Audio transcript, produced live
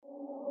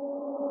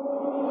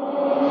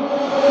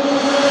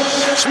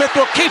Smith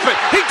will keep it.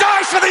 He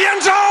dives for the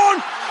end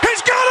zone.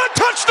 He's got a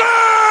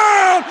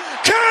touchdown!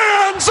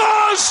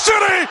 Kansas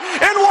City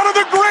in one of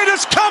the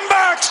greatest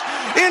comebacks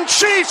in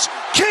Chiefs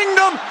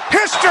Kingdom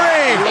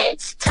history.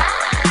 It's time.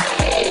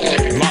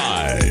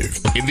 Live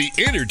in the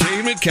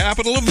entertainment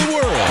capital of the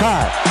world.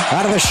 Carr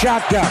out of the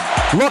shotgun.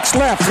 Looks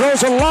left.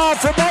 Throws a lob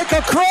for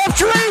Michael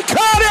Crabtree. He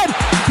caught it!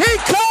 He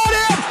caught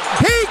it!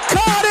 He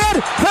caught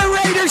it! The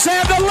Raiders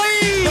have the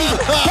lead!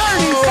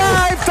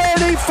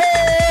 35-34!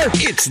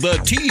 It's the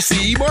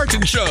T.C.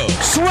 Martin Show.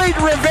 Sweet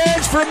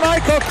revenge for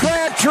Michael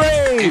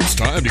Crabtree! It's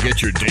time to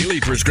get your daily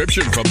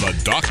prescription from the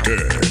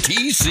doctor,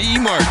 T.C.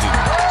 Martin.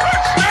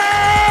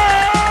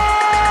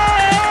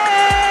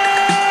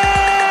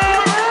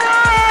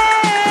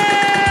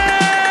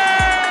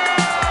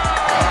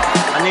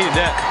 I needed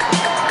that.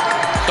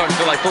 Starting to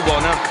feel like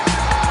football now.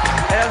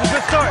 Hey, that was a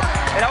good start.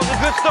 Hey, that was a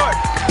good start.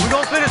 We're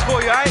going to finish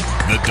for you, all right?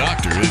 The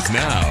doctor is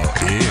now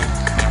in.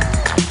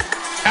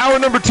 Hour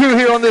number 2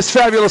 here on this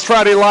fabulous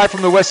Friday, live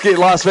from the Westgate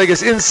Las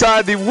Vegas,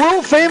 inside the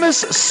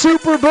world-famous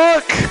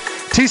Superbook.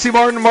 T.C.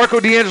 Martin, Marco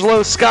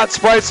D'Angelo, Scott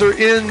Spreitzer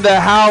in the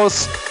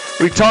house.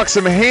 We talk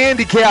some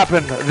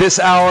handicapping this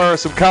hour,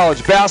 some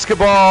college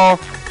basketball,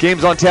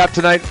 games on tap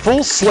tonight.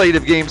 Full slate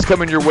of games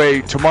coming your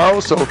way tomorrow,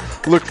 so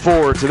look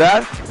forward to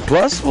that.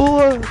 Plus,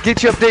 we'll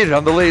get you updated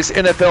on the latest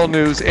NFL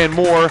news and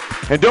more.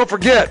 And don't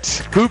forget,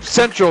 Hoop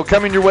Central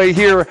coming your way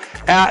here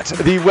at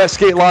the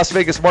Westgate Las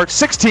Vegas, March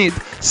 16th,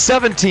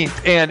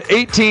 17th, and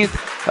 18th.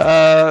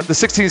 The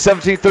 16th,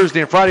 17th,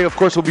 Thursday and Friday. Of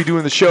course, we'll be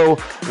doing the show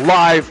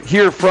live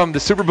here from the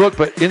Superbook,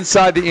 but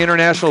inside the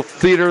International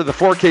Theater, the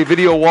 4K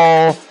video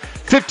wall,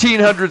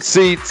 1,500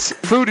 seats,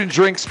 food and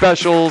drink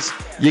specials.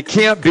 You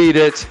can't beat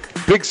it.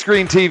 Big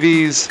screen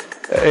TVs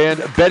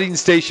and betting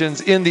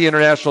stations in the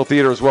International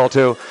Theater as well,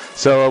 too.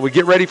 So we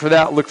get ready for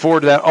that. Look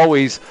forward to that.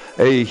 Always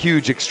a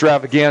huge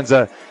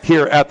extravaganza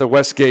here at the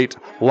Westgate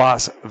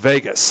Las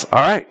Vegas.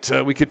 All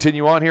right, we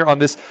continue on here on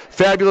this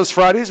fabulous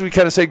Fridays. We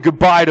kind of say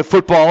goodbye to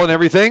football and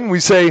everything. We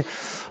say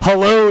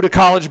hello to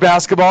college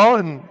basketball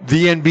and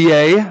the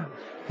NBA.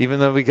 Even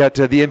though we got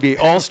the NBA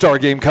All-Star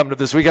game coming up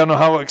this week. I don't know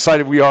how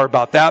excited we are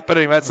about that, but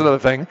anyway, that's another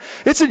thing.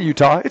 It's in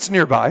Utah. It's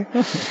nearby.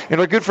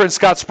 And our good friend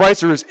Scott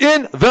Spreitzer is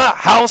in the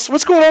house.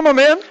 What's going on, my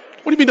man? What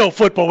do you mean no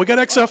football? We got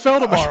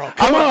XFL tomorrow.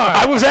 Come on.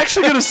 I was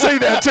actually going to say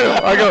that, too.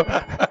 I go,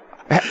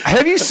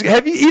 have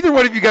you either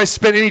one of you guys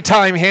spent any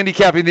time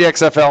handicapping the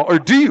XFL, or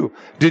do you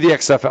do the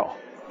XFL?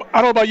 I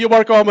don't know about you,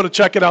 Marco. I'm going to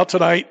check it out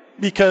tonight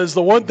because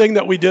the one thing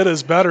that we did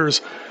as bettors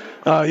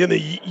in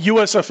the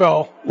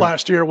USFL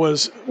last year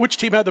was which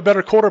team had the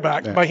better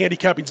quarterback. My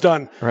handicapping's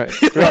done. Right.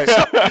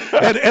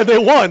 and they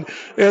won.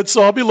 And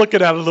so I'll be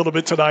looking at it a little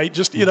bit tonight.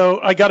 Just,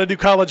 I got to do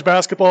college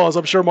basketball, as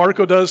I'm sure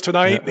Marco does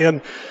tonight, and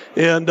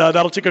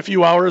that'll take a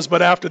few hours.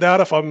 But after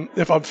that, if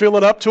I'm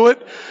feeling up to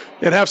it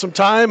and have some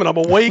time and I'm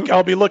awake,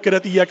 I'll be looking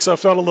at the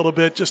XFL a little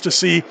bit just to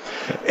see.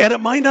 And it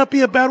might not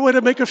be a bad way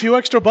to make a few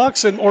extra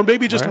bucks, or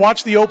maybe just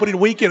watch the opening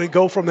weekend and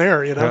go from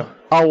there, Yeah.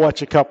 I'll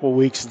watch a couple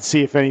weeks and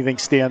see if anything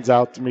stands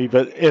out to me.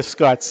 But as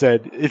Scott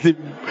said,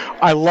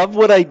 I love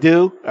what I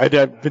do. I've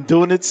been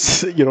doing it,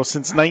 since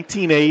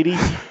 1980.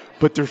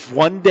 But there's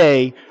one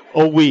day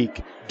a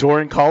week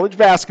during college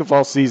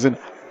basketball season.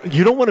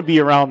 You don't want to be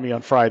around me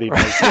on Friday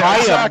nights.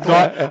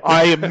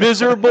 I am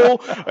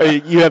miserable.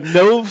 You have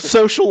no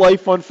social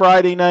life on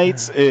Friday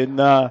nights, and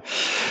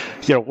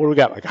what do we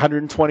got? Like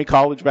 120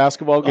 college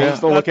basketball games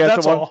to look at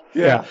that's tomorrow. All.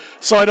 Yeah.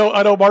 So I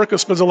know Marco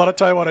spends a lot of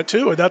time on it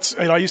too, and that's.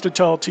 I used to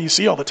tell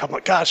TC all the time,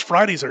 like, gosh,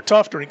 Fridays are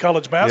tough during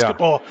college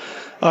basketball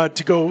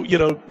to go,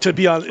 to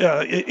be on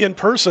in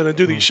person and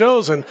do these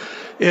shows, and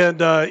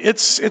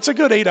it's a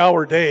good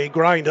 8-hour day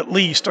grind at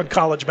least on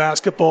college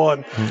basketball,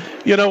 and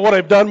what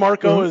I've done,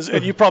 Marco, is,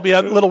 and you probably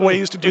had little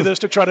ways to do this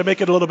to try to make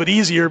it a little bit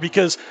easier,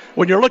 because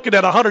when you're looking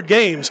at 100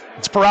 games,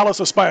 it's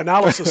paralysis by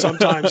analysis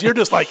sometimes. You're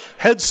just like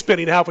head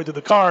spinning halfway through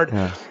the card.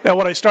 Yeah. And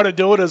what I started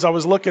doing is I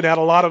was looking at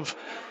a lot of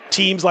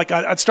teams. Like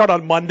I'd start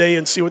on Monday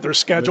and see what their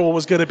schedule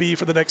was going to be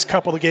for the next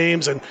couple of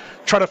games and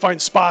try to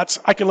find spots.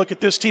 I can look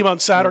at this team on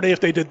Saturday if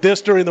they did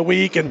this during the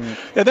week, and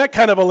that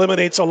kind of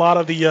eliminates a lot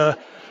of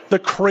the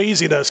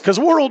craziness, because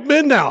we're old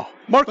men now.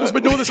 Marco's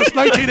been doing this since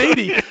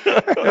 1980,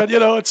 and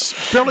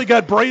it's barely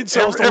got brain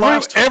cells to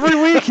last. Every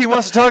week he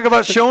wants to talk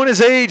about showing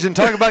his age and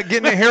talk about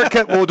getting a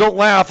haircut. Well, don't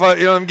laugh.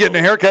 I'm getting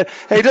a haircut.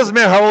 Hey, it doesn't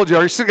matter how old you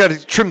are. You still got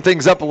to trim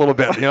things up a little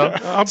bit.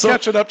 I'm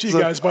catching up to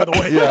you guys, by the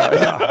way.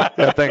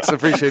 Yeah. Thanks, I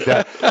appreciate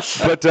that.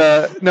 But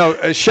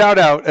a shout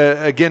out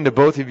again to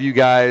both of you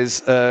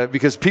guys,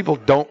 because people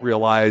don't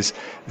realize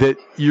that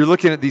you're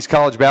looking at these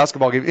college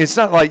basketball games. It's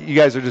not like you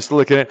guys are just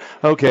looking at,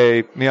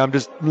 okay,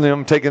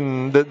 I'm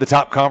taking the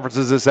top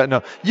conferences, this, that.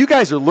 No, you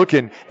guys are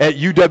looking at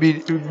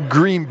UW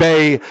Green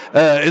Bay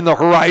in the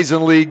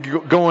Horizon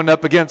League going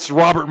up against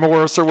Robert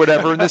Morris or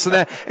whatever, and this and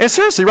that. And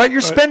seriously, right?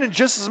 You're spending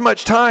just as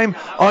much time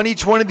on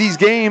each one of these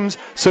games,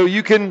 so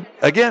you can,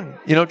 again,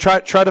 try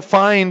to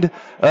find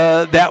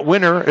that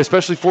winner,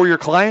 especially for your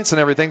clients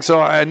and everything.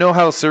 So I know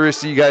how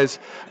serious you guys,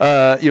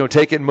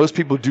 take it. And most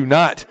people do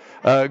not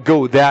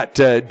go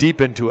that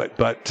deep into it.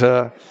 But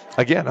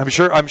again, I'm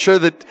sure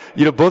that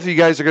both of you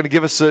guys are going to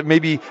give us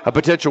maybe a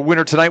potential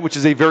winner tonight, which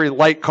is a very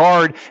light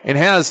card and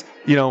has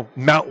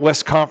Mount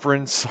West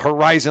Conference,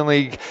 Horizon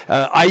League,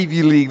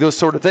 Ivy League, those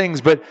sort of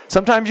things. But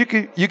sometimes you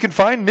can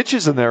find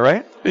niches in there,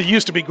 right? It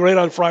used to be great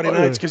on Friday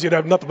nights because you'd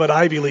have nothing but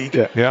Ivy League.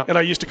 Yeah. And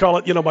I used to call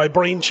it, my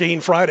brain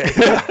chain Friday.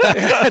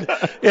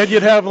 and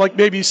you'd have like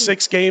maybe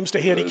 6 games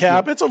to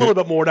handicap. It's a little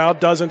bit more now,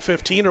 12,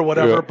 15 or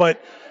whatever. Yeah.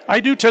 But I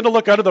do tend to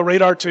look under the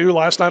radar too.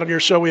 Last night on your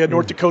show, we had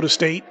North Dakota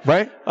State,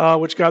 right?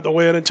 Which got the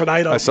win. And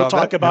tonight we'll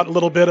talk about a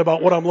little bit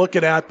about what I'm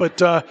looking at.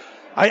 But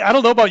I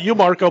don't know about you,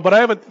 Marco, but I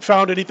haven't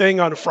found anything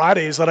on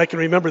Fridays that I can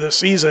remember this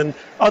season,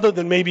 other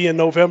than maybe in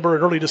November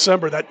and early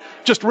December, that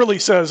just really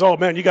says, "Oh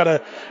man, you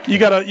gotta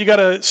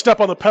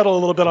step on the pedal a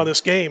little bit on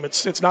this game."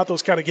 It's not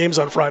those kind of games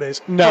on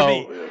Fridays.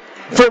 No.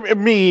 For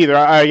me either.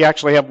 I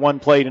actually have one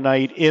play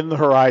tonight in the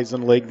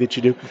Horizon League that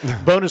you do.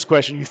 Bonus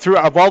question: you threw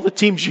of all the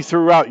teams you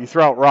threw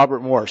out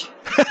Robert Morris.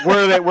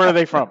 Where are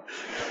they from?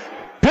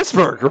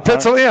 Pittsburgh or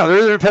Pennsylvania.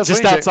 They're in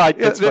Pennsylvania. Just outside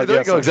Pittsburgh. There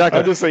you go.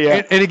 Exactly.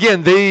 And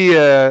again, they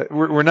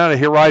were not a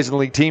Horizon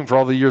League team for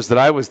all the years that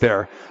I was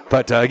there.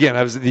 But again,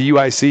 I was at the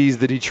UICs,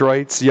 the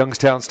Detroits,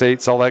 Youngstown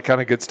States, all that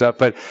kind of good stuff.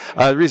 But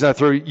the reason I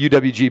throw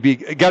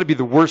UWGB, it got to be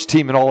the worst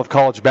team in all of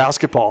college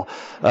basketball.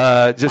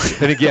 And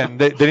again,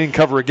 they didn't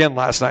cover again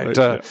last night.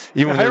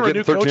 Even when they were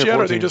getting 13 or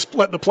 14. Or they just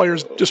let the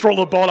players just roll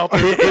the ball out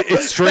there.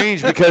 It's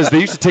strange because they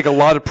used to take a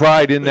lot of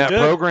pride in that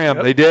program.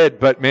 Yep. They did,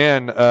 but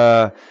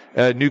man.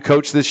 New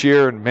coach this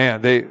year, and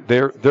man,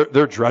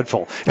 they're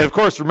dreadful. And of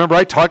course, remember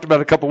I talked about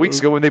it a couple weeks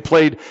ago when they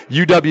played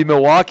UW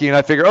Milwaukee, and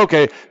I figured,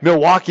 okay,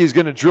 Milwaukee is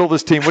going to drill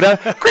this team.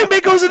 Green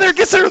Bay goes in there,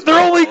 gets their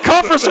only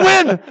conference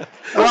win.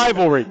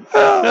 Rivalry.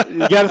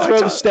 You got to throw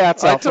the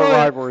stats out for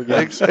rivalry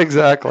games.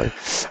 Exactly.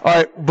 All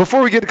right,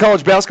 before we get to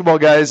college basketball,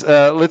 guys,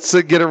 let's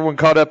get everyone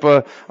caught up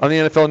on the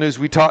NFL news.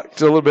 We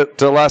talked a little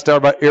bit last hour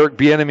about Eric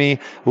Bieniemy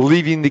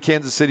leaving the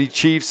Kansas City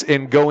Chiefs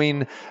and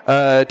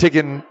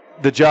taking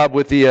the job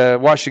with the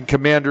Washington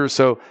Commanders,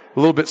 so a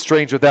little bit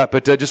strange with that.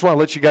 But just want to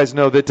let you guys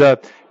know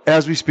that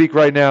as we speak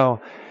right now,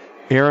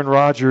 Aaron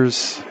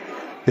Rodgers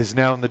is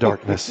now in the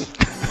darkness.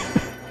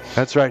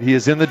 That's right. He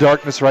is in the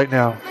darkness right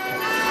now.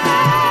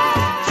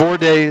 4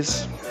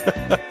 days.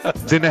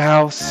 He's in a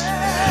house.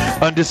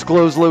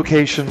 Undisclosed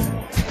location.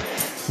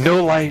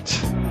 No light.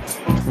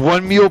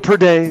 1 meal per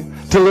day.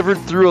 Delivered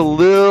through a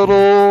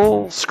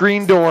little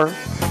screen door.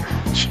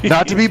 Jeez.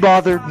 Not to be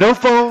bothered. No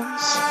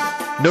phones.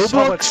 No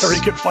books.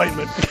 Much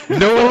confinement.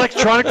 No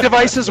electronic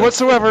devices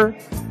whatsoever.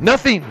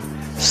 Nothing.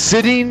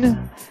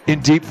 Sitting in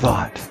deep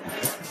thought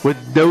with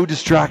no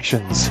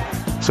distractions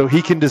so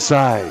he can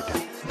decide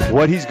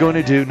what he's going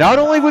to do, not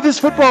only with his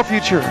football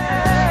future,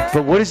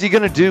 but what is he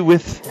going to do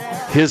with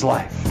his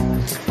life.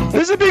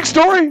 This is a big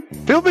story.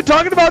 People have been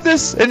talking about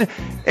this, and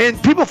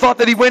people thought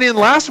that he went in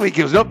last week.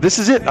 He goes, nope, this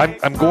is it.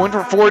 I'm going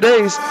for 4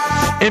 days.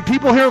 And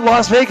people here in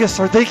Las Vegas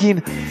are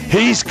thinking,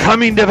 he's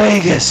coming to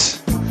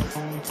Vegas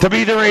to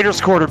be the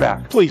Raiders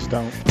quarterback. Please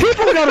don't.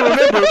 People got to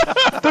remember,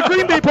 the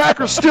Green Bay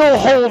Packers still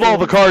hold all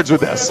the cards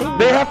with this.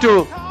 They have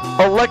to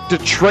elect to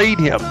trade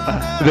him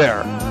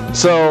there.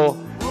 So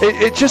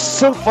it's just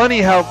so funny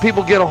how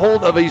people get a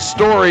hold of a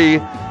story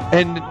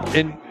and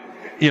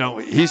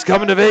he's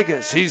coming to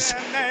Vegas.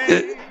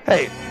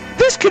 Hey,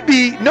 this could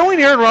be,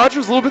 knowing Aaron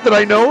Rodgers a little bit that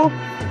I know,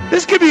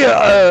 this could be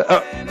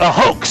a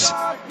hoax.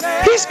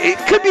 He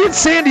could be in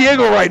San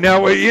Diego right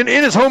now, in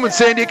his home in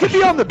San Diego. He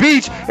could be on the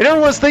beach, and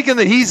everyone's thinking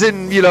that he's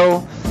in,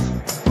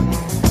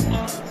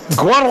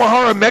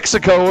 Guadalajara,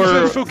 Mexico, or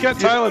he's in Phuket,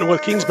 Thailand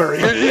with Kingsbury.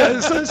 Yeah,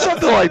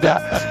 something like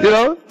that.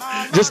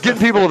 Just getting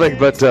people to think,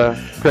 but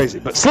crazy.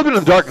 But "Slipping in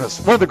the Darkness,"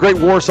 one of the great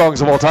war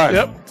songs of all time.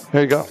 Yep.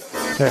 There you go.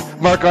 Yeah.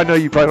 Marco, I know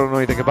you probably don't know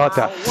anything about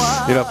that.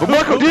 But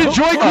Marco did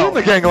enjoy Cool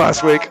the Gang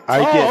last week. I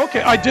did.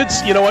 Okay. I did.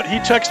 You know what? He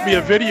texted me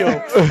a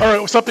video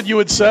or something you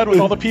had said with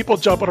all the people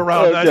jumping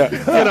around.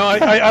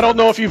 I don't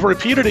know if you've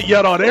repeated it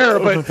yet on air,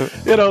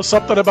 but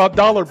something about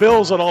dollar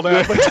bills and all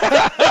that.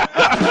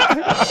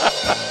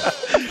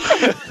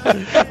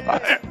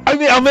 I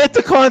mean, I'm at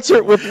the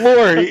concert with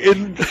Lori,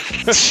 and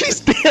she's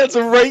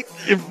dancing right.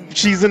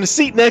 She's in a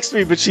seat next to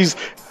me, but she's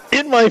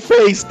in my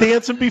face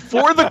dancing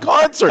before the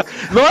concert.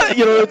 Not,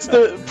 it's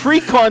the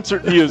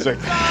pre-concert music.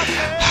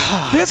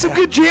 He had some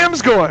good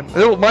jams going. A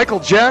little Michael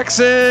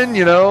Jackson,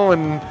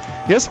 and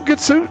he has some good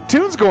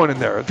tunes going in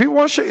there. If people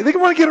want to, they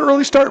want to get an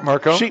early start,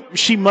 Marco.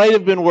 She might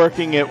have been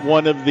working at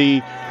one of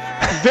the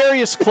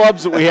various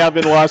clubs that we have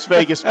in Las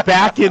Vegas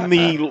back in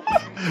the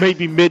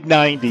maybe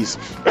mid-'90s.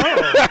 Well,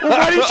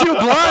 why didn't you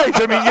oblige?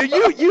 I mean,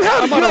 you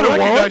had a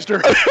recognized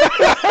her.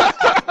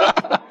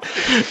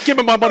 Give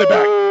me my money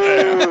back.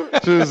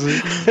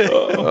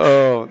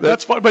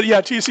 That's fun. But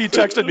yeah, TC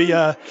texted me.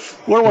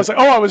 Where was I?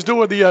 Oh, I was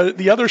doing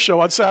the other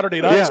show on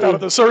Saturday nights down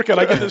at the circuit.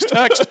 I get this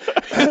text,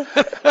 and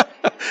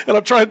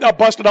I'm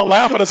busting out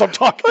laughing as I'm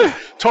talking.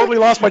 Totally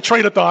lost my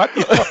train of thought,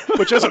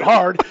 which isn't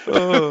hard.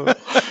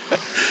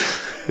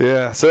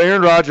 Yeah, so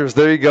Aaron Rodgers,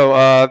 there you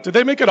go. Did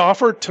they make an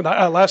offer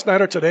tonight, last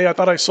night or today? I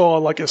thought I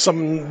saw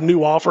some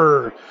new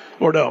offer,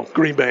 or no,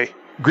 Green Bay.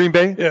 Green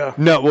Bay? Yeah.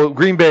 No, well,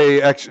 Green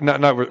Bay actually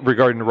not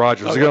regarding the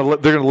Rodgers. Okay.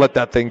 They're gonna let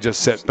that thing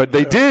just sit. But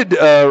they did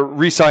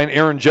re-sign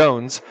Aaron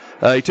Jones.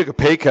 He took a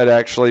pay cut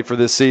actually for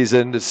this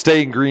season to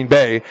stay in Green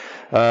Bay.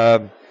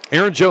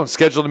 Aaron Jones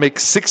scheduled to make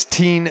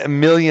 $16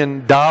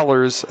 million.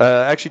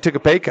 Actually took a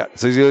pay cut,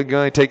 so he's going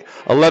to take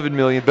 $11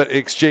 million, but in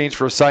exchange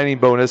for a signing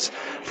bonus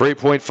for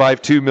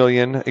 $8.52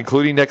 million,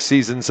 including next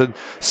season. So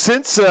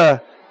since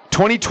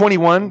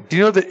 2021, do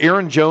you know that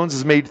Aaron Jones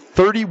has made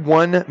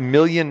 $31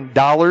 million,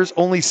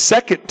 only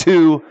second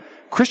to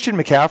Christian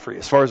McCaffrey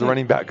as far as the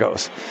running back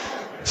goes.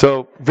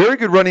 So very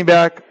good running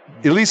back.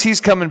 At least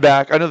he's coming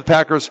back. I know the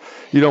Packers,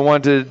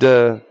 wanted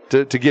to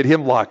get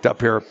him locked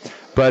up here.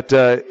 But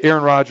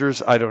Aaron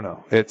Rodgers, I don't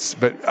know.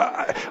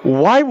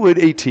 Why would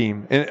a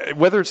team,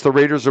 whether it's the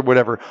Raiders or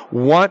whatever,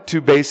 want to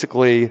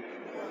basically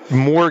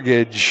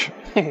mortgage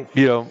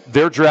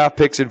their draft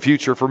picks in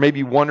future for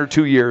maybe 1 or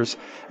 2 years?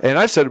 And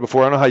I've said it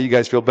before. I don't know how you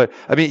guys feel, but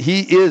I mean,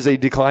 he is a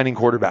declining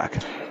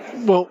quarterback.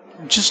 Well,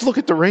 just look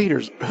at the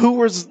Raiders. Who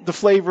was the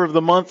flavor of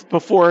the month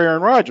before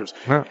Aaron Rodgers?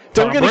 Tom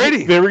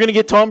Brady. They were going to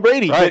get Tom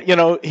Brady. Right.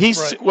 But, he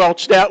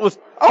squelched out with,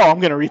 I'm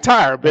going to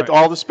retire. But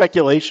all the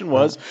speculation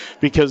was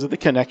because of the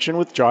connection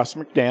with Josh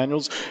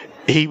McDaniels.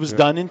 He was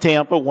done in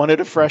Tampa,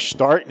 wanted a fresh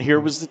start, and here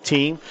was the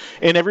team.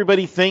 And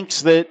everybody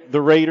thinks that the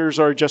Raiders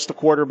are just a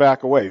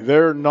quarterback away.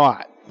 They're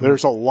not.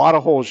 There's a lot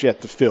of holes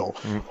yet to fill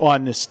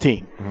on this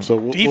team. So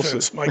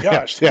defense, my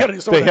gosh. They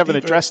haven't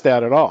addressed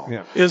that at all.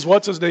 Yeah. Is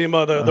what's his name?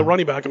 The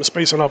running back. I'm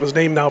spacing off his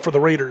name now for the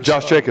Raiders.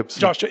 Josh Jacobs.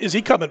 Is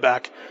he coming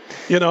back?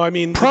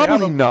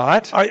 Probably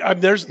not.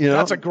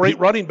 That's a great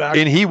running back.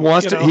 And he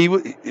wants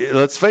to.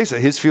 Let's face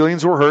it, his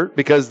feelings were hurt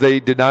because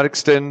they did not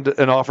extend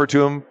an offer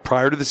to him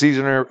prior to the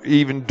season or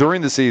even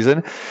during the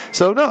season.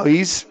 So no,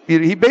 he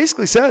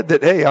basically said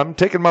that, hey, I'm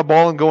taking my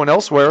ball and going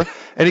elsewhere.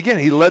 And again,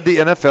 he led the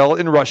NFL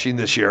in rushing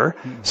this year.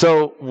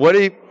 So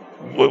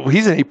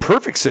he's in a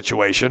perfect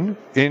situation,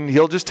 and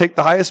he'll just take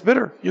the highest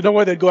bidder. You know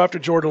why they'd go after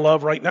Jordan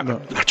Love right now?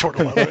 No. Not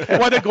Jordan Love.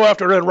 Why they'd go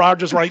after Aaron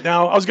Rodgers right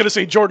now? I was going to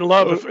say Jordan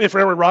Love. If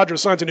Aaron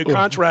Rodgers signs a new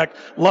contract,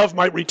 Love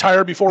might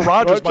retire before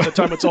Rodgers by the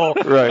time it's all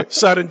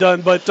said and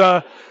done. But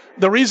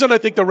the reason I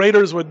think the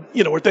Raiders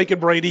were taking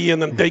Brady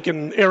and then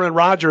taking Aaron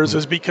Rodgers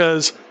is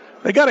because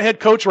they got a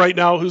head coach right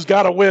now who's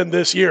got to win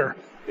this year.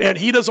 And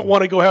he doesn't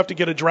want to go have to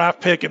get a draft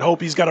pick and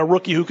hope he's got a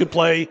rookie who can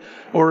play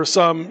or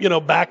some,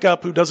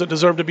 backup who doesn't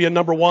deserve to be a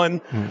number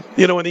one,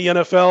 in the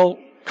NFL,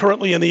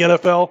 currently in the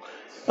NFL,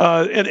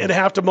 and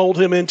have to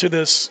mold him into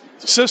this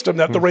system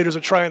that the Raiders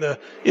are trying to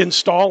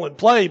install and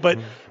play. But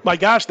my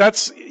gosh,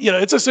 that's,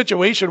 it's a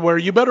situation where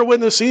you better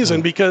win this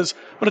season because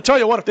I'm going to tell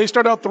you what, if they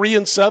start out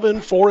 3-7,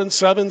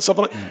 4-7,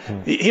 something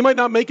like he might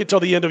not make it till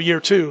the end of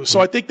year 2.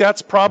 So I think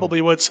that's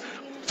probably what's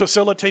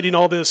facilitating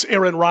all this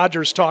Aaron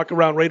Rodgers talk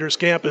around Raiders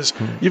camp is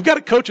you've got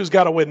a coach who's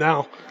got to win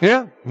now.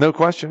 Yeah, no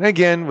question.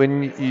 Again,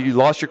 when you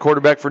lost your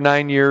quarterback for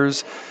 9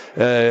 years,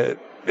 it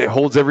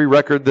holds every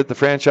record that the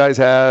franchise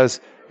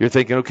has. You're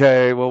thinking,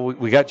 okay, well,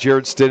 we got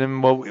Jared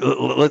Stidham.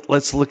 Well,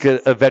 let's look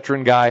at a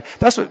veteran guy.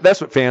 That's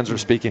what fans are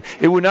speaking.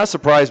 It would not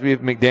surprise me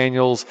if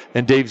McDaniels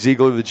and Dave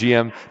Ziegler, the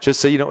GM,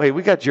 just say, hey,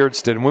 we got Jared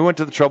Stidham. We went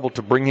to the trouble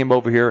to bring him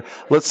over here.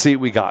 Let's see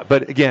what we got.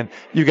 But again,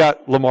 you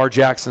got Lamar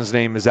Jackson's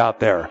name is out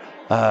there.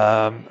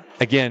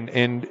 Again,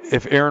 and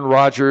if Aaron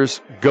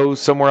Rodgers goes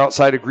somewhere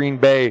outside of Green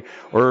Bay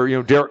or,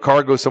 Derek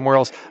Carr goes somewhere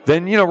else,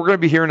 then, we're going to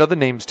be hearing other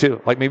names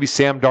too, like maybe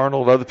Sam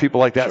Darnold, other people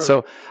like that.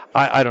 Sure. So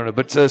I don't know.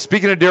 But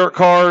speaking of Derek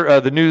Carr,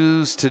 the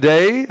news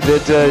today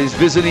that he's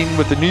visiting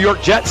with the New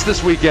York Jets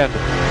this weekend.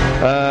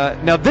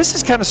 Now, this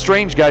is kind of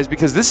strange, guys,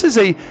 because this is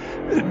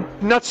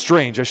not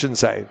strange, I shouldn't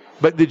say,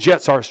 but the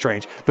Jets are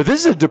strange. But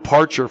this is a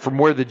departure from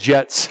where the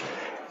Jets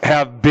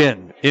have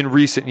been in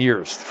recent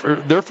years.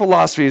 Their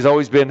philosophy has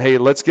always been, hey,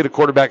 let's get a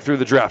quarterback through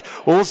the draft.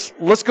 Well,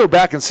 let's go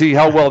back and see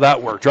how well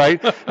that worked,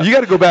 right? You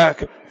got to go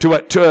back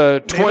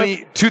to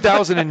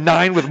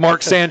 2009 with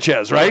Mark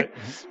Sanchez, right?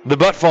 The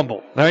butt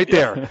fumble, right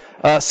there.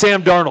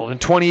 Sam Darnold in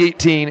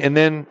 2018, and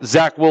then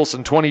Zach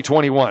Wilson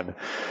 2021.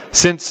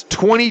 Since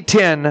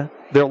 2010,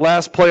 their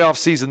last playoff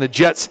season, the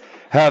Jets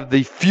have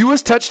the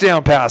fewest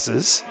touchdown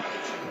passes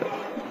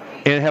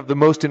and have the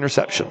most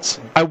interceptions.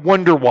 I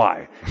wonder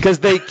why. Because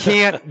they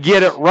can't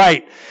get it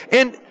right.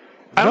 And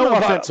I don't know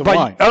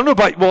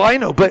about, well, I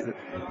know, but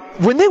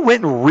when they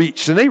went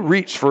and they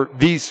reached for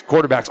these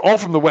quarterbacks, all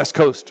from the West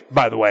Coast,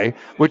 by the way,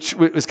 which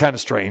was kind of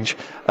strange.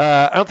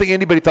 I don't think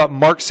anybody thought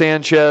Mark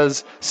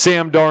Sanchez,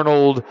 Sam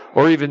Darnold,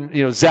 or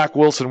even, Zach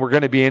Wilson were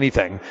going to be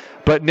anything.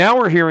 But now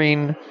we're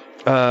hearing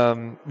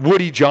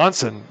Woody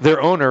Johnson, their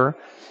owner,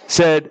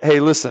 said, hey,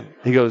 listen,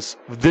 he goes,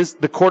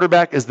 the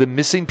quarterback is the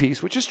missing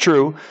piece, which is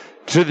true,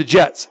 to the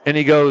Jets. And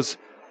he goes,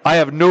 I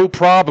have no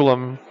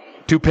problem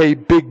to pay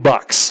big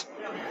bucks.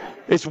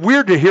 It's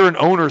weird to hear an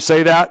owner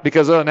say that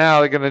because, now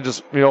they're going to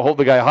just, hold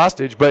the guy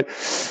hostage. But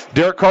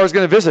Derek Carr is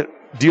going to visit.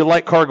 Do you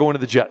like Carr going to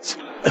the Jets?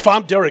 If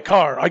I'm Derek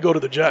Carr, I go to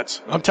the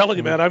Jets. I'm telling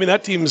you, man. I mean,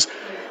 that team's,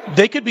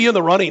 they could be in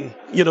the running,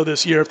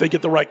 this year if they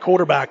get the right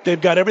quarterback. They've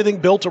got everything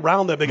built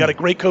around them. They got a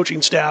great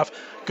coaching staff,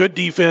 good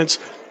defense,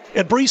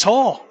 and Breece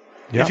Hall.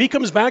 If he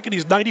comes back and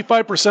he's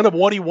 95% of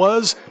what he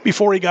was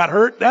before he got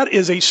hurt, that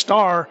is a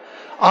star.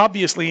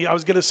 Obviously, I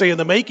was going to say in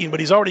the making, but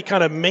he's already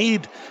kind of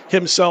made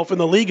himself in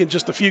the league in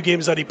just a few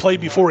games that he played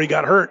before he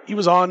got hurt. He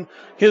was on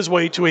his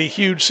way to a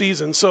huge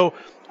season. So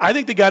I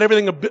think they got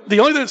everything. The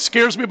only thing that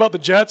scares me about the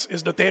Jets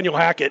is Nathaniel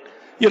Hackett.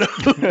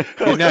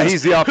 Now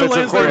he's the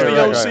offensive coordinator.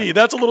 The OC. Right.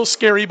 That's a little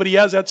scary, but he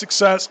has had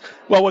success.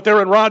 Well, with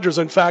Aaron Rodgers,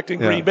 in fact, in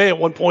Green Bay at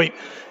one point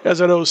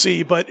as an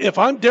OC. But if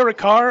I'm Derek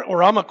Carr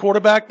or I'm a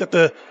quarterback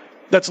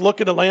that's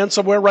looking to land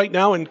somewhere right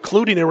now,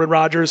 including Aaron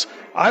Rodgers,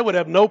 I would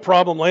have no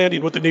problem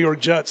landing with the New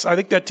York Jets. I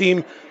think that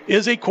team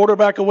is a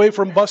quarterback away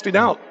from busting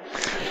out.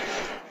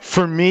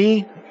 For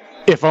me,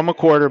 if I'm a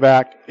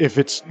quarterback, if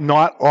it's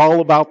not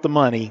all about the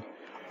money,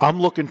 I'm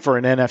looking for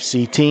an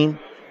NFC team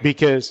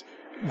because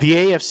the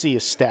AFC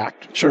is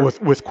stacked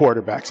with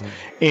quarterbacks.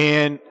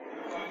 And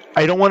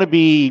I don't want to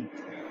be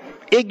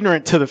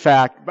ignorant to the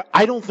fact, but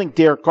I don't think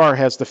Derek Carr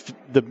has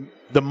the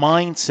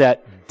mindset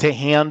to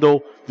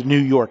handle the New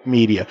York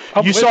media.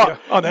 You saw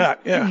on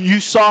that,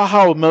 You saw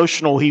how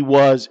emotional he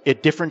was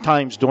at different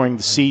times during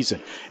the season,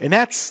 and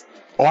that's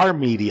our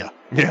media.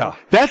 Yeah,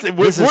 this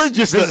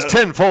is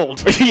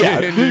tenfold.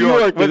 In New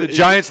York with the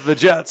Giants and the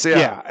Jets.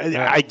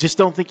 I just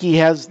don't think he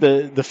has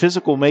the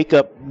physical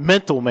makeup,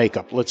 mental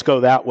makeup. Let's go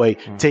that way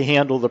to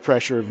handle the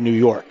pressure of New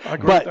York. I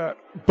agree with that.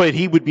 But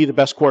he would be the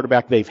best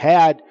quarterback they've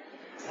had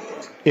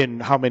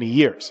in how many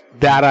years?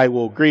 That I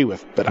will agree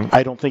with, but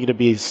I don't think it'd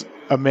be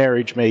a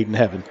marriage made in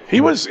heaven.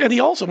 He was, and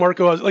he also,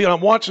 Marco, I'm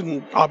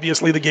watching,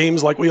 obviously, the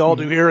games like we all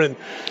do here, and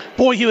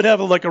boy, he would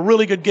have a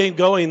really good game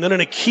going, and then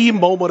in a key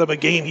moment of a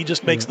game, he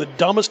just makes the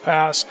dumbest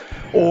pass,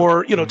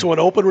 or, to an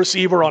open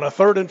receiver on a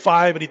 3rd and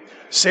 5, and he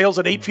sails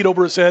it 8 feet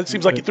over his head.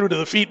 Seems like he threw to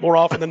the feet more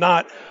often than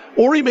not.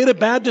 Or he made a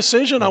bad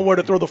decision on where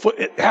to throw the foot.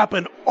 It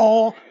happened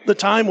all the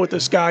time with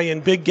this guy in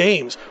big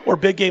games or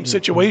big game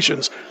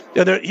situations.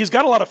 And he's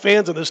got a lot of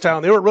fans in this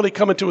town. They were really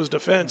coming to his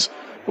defense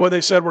when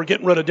they said we're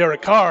getting rid of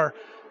Derek Carr.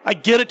 I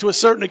get it to a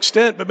certain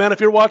extent, but man, if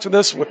you're watching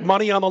this with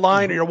money on the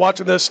line or you're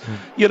watching this,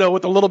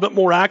 with a little bit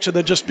more action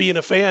than just being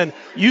a fan,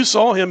 you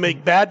saw him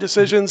make bad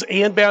decisions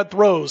and bad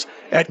throws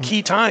at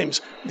key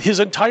times his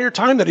entire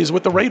time that he's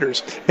with the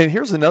Raiders. And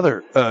here's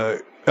another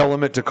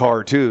element to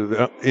Carr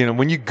too.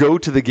 When you go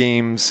to the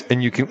games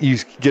and you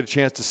get a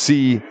chance to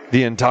see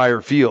the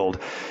entire field,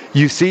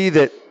 you see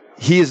that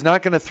he is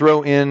not going to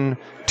throw in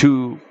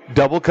to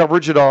double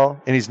coverage at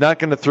all, and he's not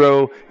going to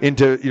throw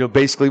into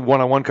basically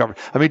one-on-one coverage.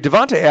 I mean,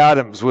 Devontae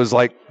Adams was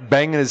like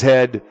banging his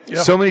head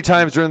so many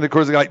times during the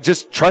course of the game.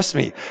 Just trust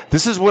me,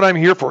 this is what I'm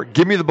here for.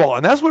 Give me the ball,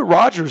 and that's what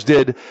Rodgers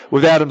did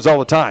with Adams all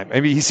the time.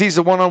 I mean, he sees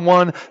the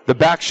one-on-one, the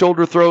back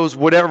shoulder throws,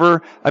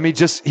 whatever. I mean,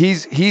 just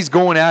he's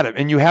going at it,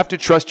 and you have to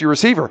trust your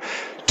receiver.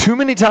 Too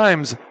many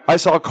times I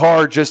saw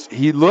Carr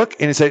he'd look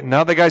and he'd say,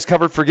 now the guy's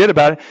covered, forget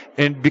about it,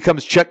 and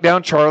becomes check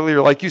down Charlie,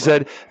 or like you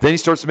said, then he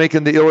starts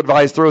making the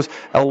ill-advised throws.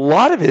 A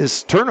lot of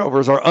his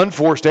turnovers are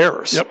unforced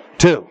errors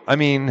too. I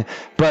mean,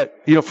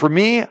 but for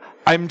me,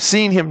 I'm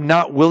seeing him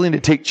not willing to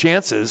take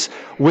chances,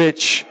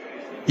 which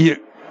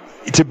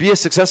to be a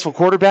successful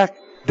quarterback,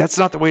 that's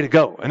not the way to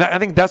go. And I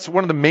think that's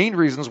one of the main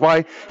reasons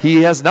why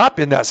he has not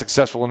been that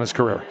successful in his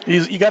career.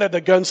 You got to have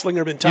the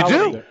gunslinger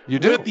mentality. You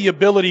do. With the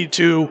ability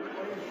to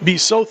be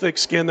so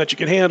thick-skinned that you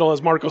can handle,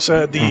 as Marco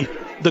said, the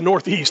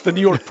Northeast, the New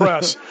York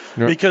press.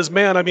 Because,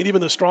 man, I mean, even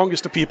the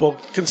strongest of people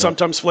can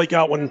sometimes flake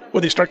out when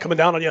they start coming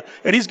down on you.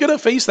 And he's going to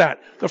face that.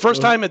 The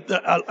first time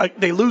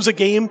they lose a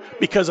game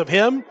because of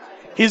him,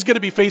 he's going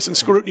to be facing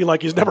scrutiny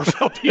like he's never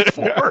felt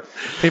before.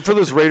 And for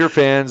those Raider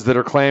fans that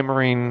are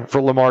clamoring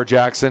for Lamar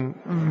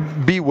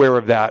Jackson, beware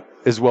of that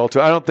as well, too.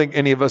 I don't think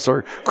any of us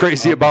are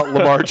crazy about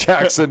Lamar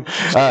Jackson.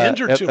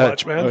 Injured too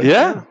much, man.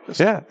 Yeah.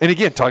 And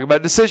again, talking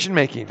about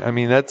decision-making. I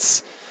mean,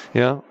 that's,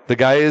 the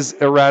guy is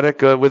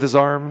erratic with his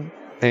arm,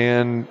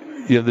 and,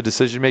 the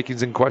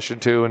decision-making's in question,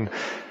 too. And,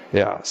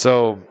 those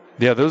are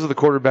the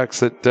quarterbacks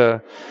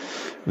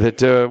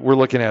that we're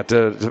looking at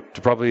to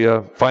probably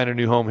find a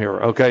new home here.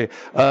 Okay.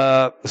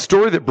 A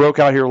story that broke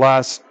out here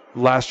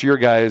last year,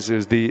 guys,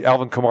 is the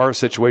Alvin Kamara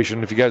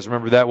situation. If you guys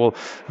remember that, well,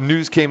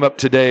 news came up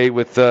today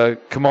with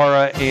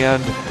Kamara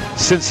and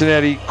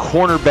Cincinnati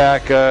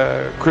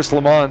cornerback Chris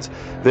Lamons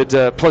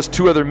that plus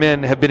 2 other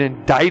men have been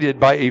indicted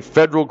by a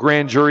federal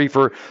grand jury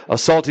for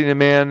assaulting a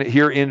man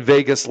here in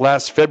Vegas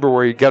last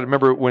February. You got to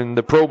remember when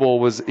the Pro Bowl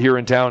was here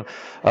in town.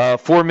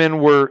 4 men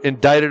were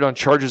indicted on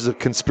charges of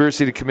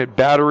conspiracy to commit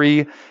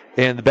battery,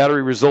 and the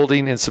battery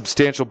resulting in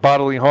substantial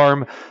bodily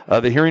harm.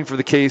 The hearing for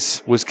the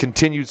case was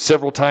continued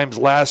several times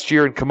last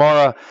year, and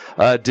Kamara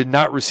did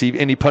not receive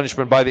any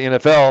punishment by the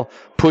NFL,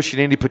 pushing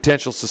any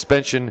potential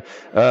suspension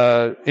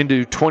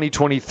into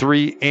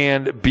 2023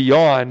 and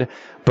beyond.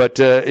 But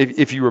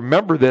if you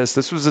remember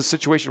this was a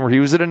situation where he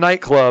was at a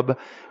nightclub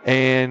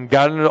and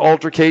got in an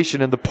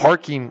altercation in the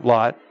parking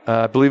lot.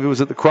 I believe it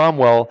was at the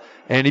Cromwell,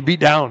 and he beat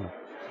down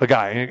a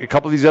guy. A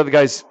couple of these other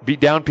guys beat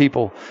down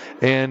people,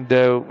 and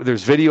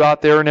there's video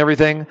out there and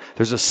everything.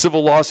 There's a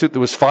civil lawsuit that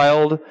was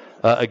filed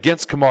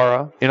against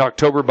Kamara in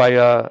October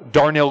by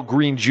Darnell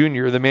Green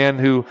Jr., the man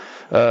who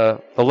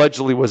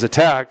allegedly was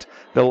attacked.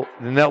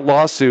 And that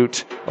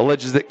lawsuit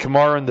alleges that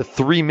Kamara and the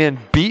three men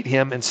beat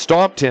him and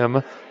stomped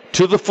him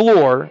to the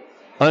floor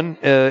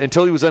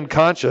until he was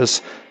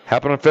unconscious.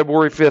 Happened on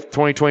February 5th,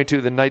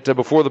 2022, the night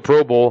before the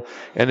Pro Bowl.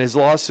 And his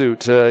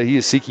lawsuit, he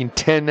is seeking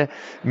 $10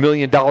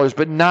 million,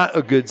 but not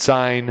a good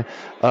sign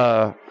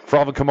for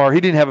Alvin Kamara.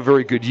 He didn't have a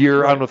very good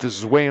year. I don't know if this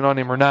is weighing on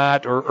him or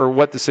not, or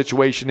what the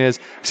situation is.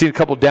 I've seen a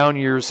couple down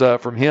years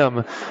from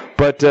him.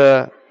 But,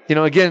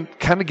 again,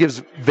 kind of gives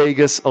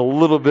Vegas a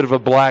little bit of a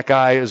black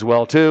eye as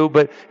well, too.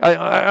 But,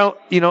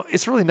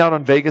 it's really not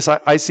on Vegas.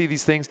 I see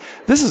these things.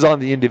 This is on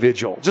the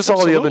individual. Just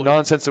all the other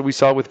nonsense that we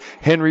saw with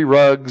Henry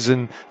Ruggs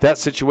and that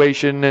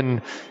situation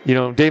and,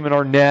 Damon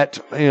Arnett,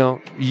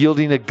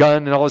 yielding a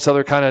gun and all this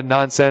other kind of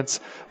nonsense.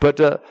 But,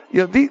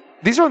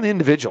 these are on the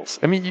individuals.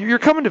 I mean, you're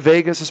coming to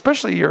Vegas,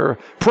 especially you're a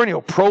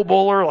perennial Pro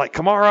Bowler like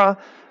Kamara.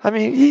 I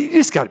mean, you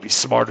just got to be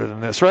smarter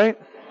than this, right?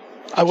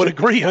 I would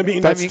agree. I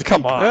mean,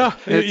 come on.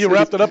 Yeah, you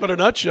wrapped it up in a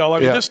nutshell.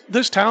 I mean,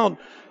 this town,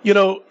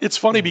 it's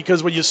funny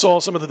because when you saw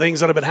some of the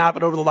things that have been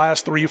happening over the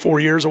last 3 or 4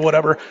 years or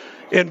whatever,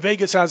 and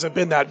Vegas hasn't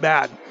been that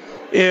bad.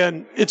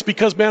 And it's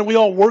because, man, we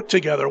all work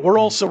together. We're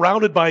all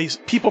surrounded by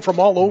people from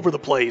all over the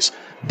place,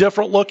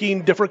 different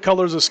looking, different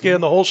colors of skin,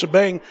 the whole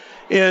shebang.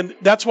 And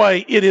that's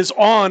why it is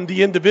on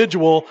the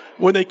individual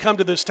when they come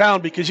to this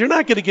town, because you're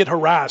not going to get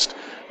harassed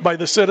by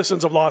the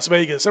citizens of Las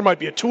Vegas. There might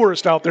be a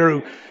tourist out there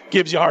who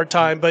gives you a hard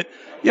time. But,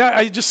 yeah,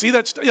 I just see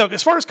that.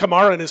 As far as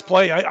Kamara and his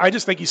play, I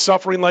just think he's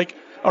suffering like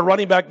a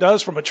running back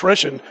does from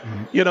attrition.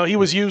 Mm-hmm. He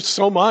was used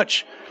so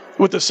much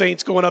with the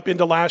Saints going up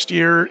into last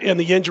year, and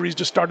the injuries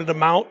just started to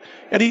mount.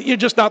 And you're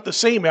just not the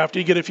same after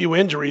you get a few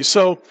injuries.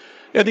 So,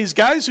 and these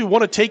guys who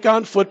want to take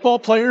on football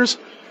players,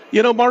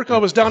 Marco, I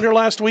was down here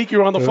last week. You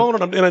were on the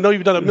phone, and I know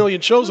you've done a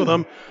million shows with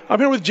him. I'm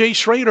here with Jay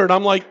Schrader, and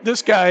I'm like,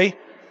 this guy,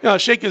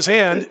 shake his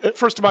hand.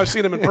 First time I've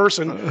seen him in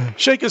person.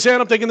 Shake his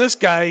hand. I'm thinking, this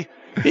guy,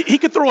 he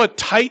could throw a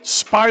tight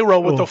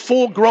spiral with a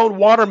full-grown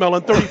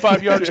watermelon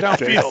 35 yards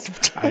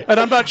downfield. And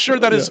I'm not sure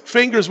that his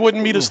fingers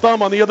wouldn't meet his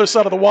thumb on the other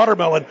side of the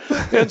watermelon.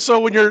 And so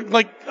when you're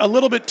like a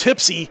little bit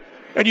tipsy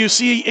and you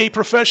see a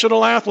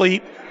professional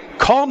athlete,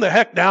 calm the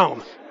heck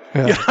down.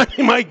 Yeah. I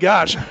mean, my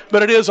gosh.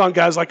 But it is on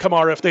guys like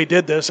Kamara. If they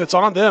did this, it's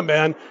on them,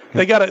 man.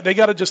 They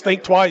gotta just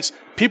think twice.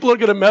 People are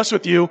going to mess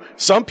with you.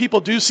 Some people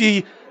do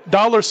see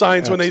dollar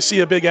signs when they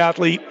see a big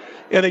athlete.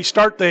 And they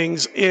start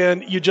things,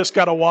 and you just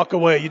got to walk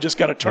away. You just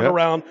got to turn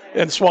around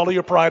and swallow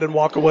your pride and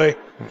walk away.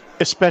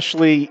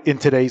 Especially in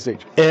today's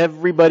age.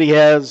 Everybody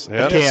has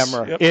a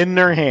camera in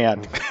their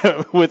hand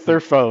with their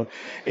phone.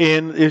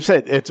 And it's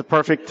a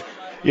perfect,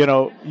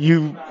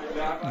 you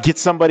get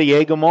somebody,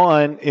 egg them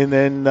on, and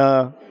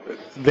then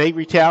they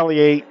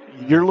retaliate.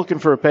 You're looking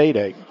for a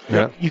payday.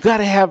 Yeah. You got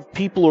to have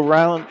people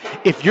around.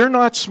 If you're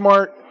not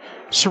smart,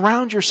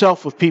 surround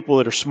yourself with people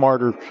that are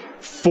smarter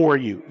for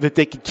you, that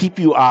they can keep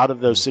you out of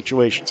those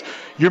situations.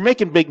 You're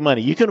making big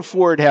money. You can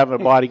afford having a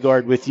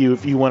bodyguard with you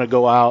if you want to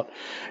go out.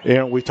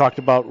 We talked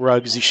about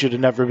Ruggs. He should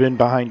have never been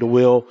behind a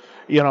wheel.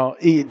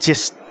 It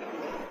just,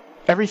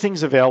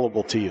 everything's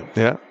available to you.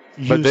 Yeah.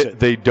 But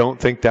they don't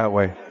think that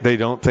way. They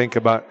don't think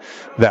about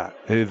that.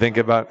 They think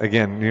about,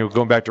 again,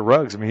 going back to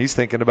Ruggs. I mean, he's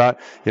thinking about,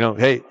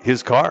 hey,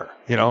 his car.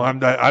 I'm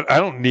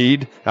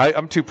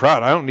too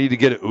proud. I don't need to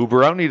get an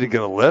Uber. I don't need to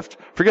get a Lyft.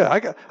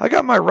 Forget it. I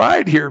got my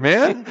ride here,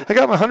 man. I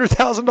got my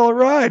 $100,000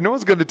 ride. No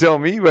one's going to tell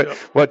me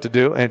what to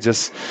do. And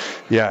just,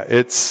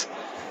 it's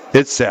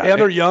sad.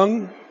 And they're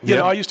young.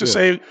 I used to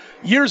say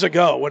years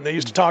ago when they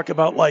used to talk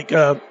about like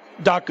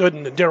Doc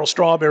Gooden and Darryl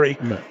Strawberry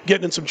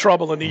getting in some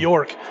trouble in New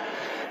York.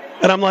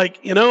 And I'm like,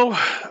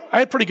 I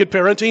had pretty good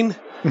parenting,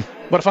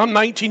 but if I'm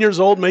 19 years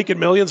old making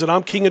millions and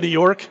I'm king of New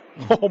York,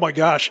 oh my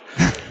gosh,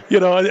 I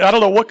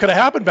don't know what could have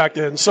happened back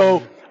then.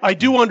 So I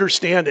do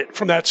understand it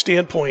from that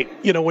standpoint.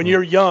 When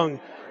you're young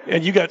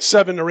and you got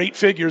 7 or 8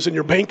 figures in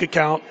your bank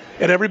account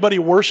and everybody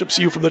worships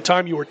you from the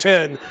time you were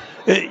 10,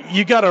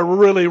 you got to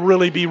really,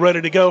 really be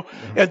ready to go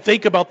and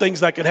think about things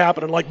that could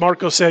happen. And like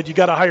Marco said, you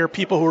got to hire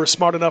people who are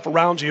smart enough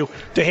around you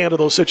to handle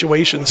those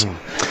situations.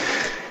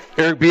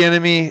 Eric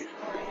Bieniemy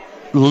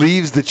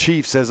leaves the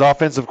Chiefs as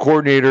offensive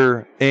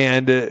coordinator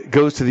and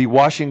goes to the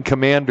Washington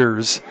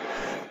Commanders.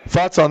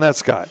 Thoughts on that,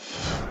 Scott?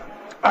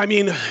 I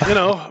mean,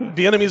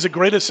 Bieniemy is a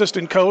great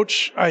assistant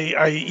coach.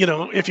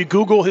 If you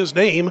Google his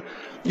name,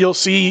 you'll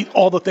see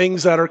all the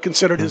things that are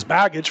considered his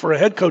baggage for a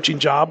head coaching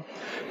job.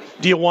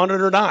 Do you want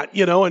it or not?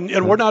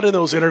 And we're not in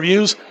those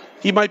interviews.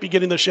 He might be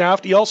getting the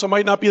shaft. He also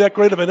might not be that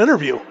great of an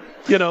interview.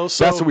 So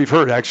that's what we've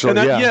heard, actually.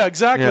 Yeah,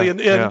 exactly.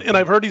 And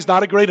I've heard he's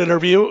not a great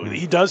interview.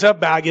 He does have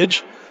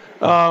baggage.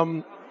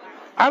 I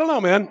don't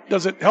know, man.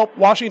 Does it help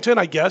Washington?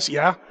 I guess,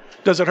 yeah.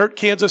 Does it hurt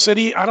Kansas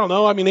City? I don't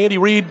know. I mean, Andy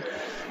Reid,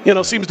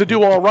 seems to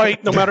do all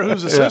right no matter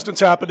whose assistants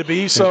happen to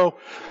be. So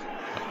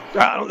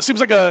it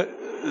seems like a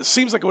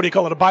what do you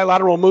call it? A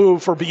bilateral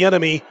move for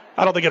Bieniemy.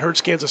 I don't think it hurts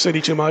Kansas City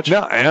too much.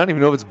 No, I don't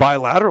even know if it's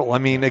bilateral. I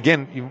mean,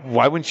 again,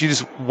 why wouldn't you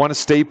just want to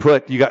stay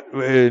put? You got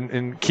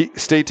and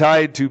stay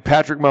tied to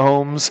Patrick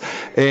Mahomes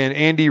and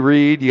Andy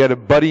Reid. You got a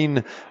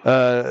budding,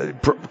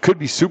 could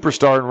be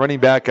superstar and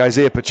running back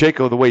Isaiah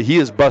Pacheco. The way he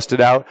is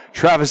busted out,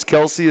 Travis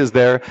Kelce is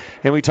there,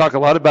 and we talk a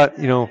lot about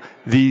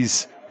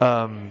these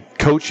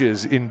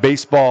coaches in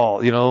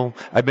baseball.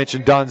 I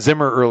mentioned Don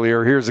Zimmer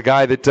earlier. Here's a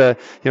guy that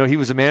he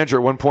was a manager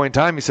at one point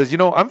in time. He says,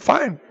 I'm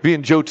fine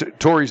being Joe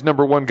Torre's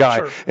number one guy,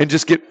 sure, and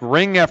just get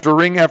ring after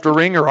ring after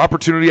ring, or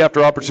opportunity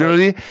after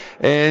opportunity.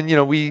 And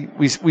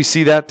we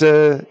see that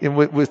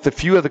with a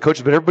few other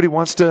coaches, but everybody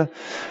wants to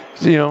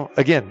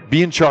again,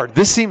 be in charge.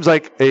 This seems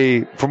like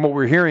from what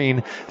we're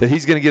hearing, that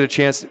he's going to get a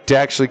chance to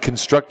actually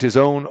construct his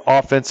own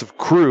offensive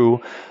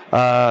crew.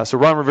 So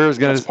Ron Rivera is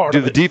going to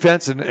do the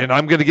defense, and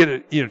I'm going to get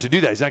it, to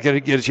do that. He's not going to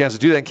get a chance to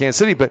do that in Kansas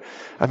City, but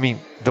I mean,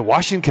 the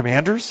Washington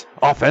Commanders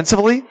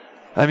offensively,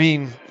 I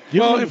mean,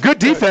 good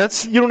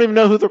defense. You don't even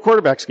know who their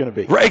quarterback's going to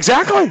be. Right,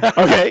 exactly.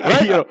 Okay,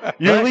 right.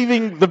 You're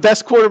leaving the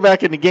best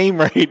quarterback in the game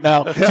right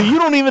now, so you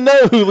don't even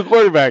know who the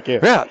quarterback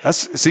is. Yeah,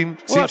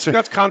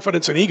 that's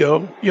confidence and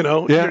ego. You're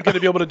going to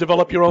be able to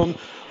develop your own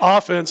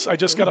offense. I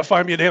just got to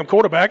find me a damn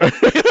quarterback.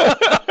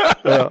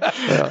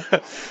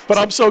 But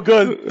I'm so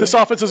good. This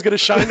offense is going to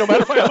shine no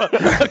matter if I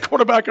have a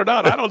quarterback or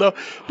not. I don't know.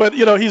 But,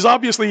 he's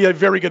obviously a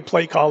very good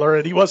play caller,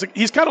 and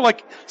he's kind of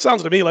like,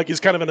 sounds to me like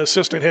he's kind of an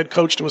assistant head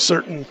coach to a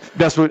certain.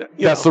 That's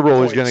the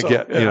role he's going to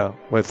get,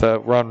 with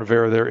Ron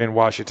Rivera there in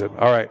Washington.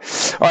 All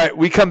right.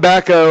 We come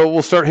back.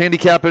 We'll start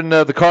handicapping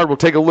the card. We'll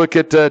take a look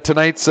at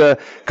tonight's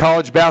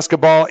college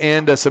basketball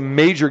and some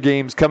major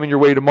games coming your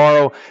way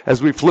tomorrow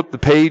as we flip the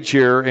page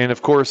here. And,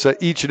 of course,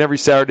 each and every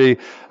Saturday,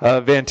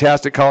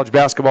 fantastic college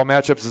basketball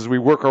matchups as we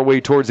work our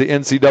way towards the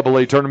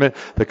NCAA tournament.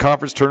 The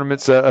conference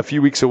tournament's a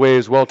few weeks away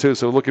as well, too,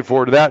 so looking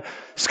forward to that.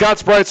 Scott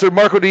Spreitzer,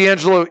 Marco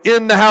D'Angelo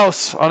in the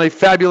house on a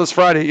fabulous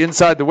Friday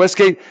inside the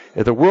Westgate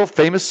at the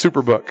world-famous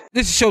Superbook.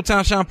 This is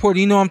Showtime Sean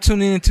Porter. I'm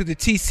tuning into the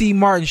TC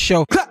Martin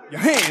Show. Clap your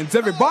hands,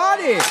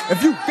 everybody,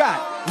 if you got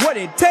what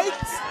it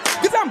takes.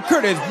 Because I'm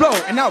Curtis Blow,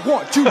 and I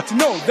want you to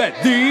know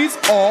that these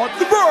are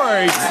the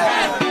breaks.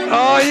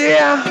 Oh,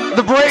 yeah,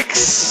 the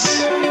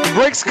breaks. The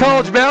breaks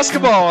college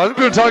basketball. I'm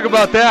going to talk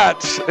about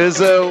that as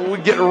we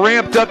get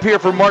ramped up here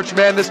for March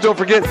Madness. Don't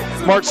forget,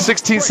 March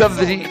 16th,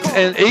 17th,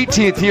 and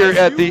 18th here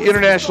at the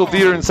International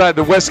Theater inside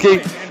the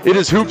Westgate. It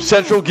is Hoop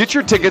Central. Get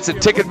your tickets at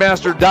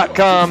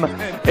Ticketmaster.com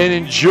and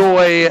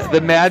enjoy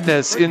the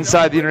madness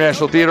inside the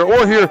International Theater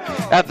or here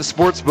at the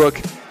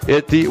Sportsbook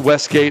at the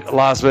Westgate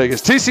Las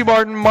Vegas. TC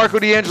Martin, Marco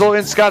D'Angelo,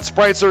 and Scott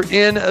Spreitzer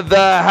in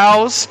the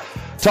house.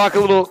 Talk a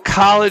little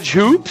college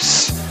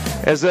hoops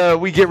as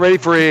we get ready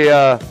for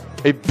a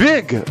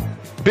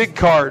big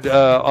card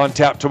on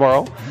tap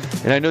tomorrow.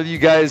 And I know that you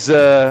guys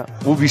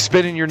will be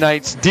spending your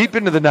nights deep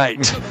into the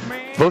night.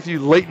 Both of you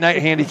late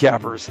night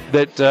handicappers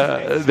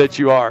that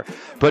you are.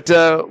 But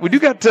we do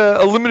got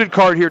a limited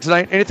card here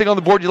tonight. Anything on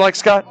the board you like,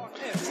 Scott?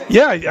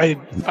 Yeah,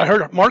 I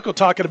heard Marco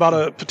talking about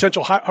a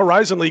potential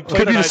Horizon League play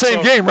tonight. Could be the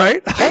same game,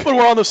 right? Hoping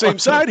we're on the same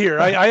side here.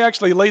 I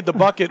actually laid the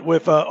bucket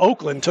with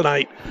Oakland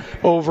tonight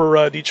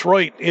over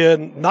Detroit,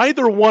 and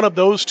neither one of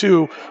those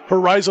two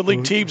Horizon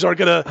League teams are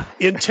going to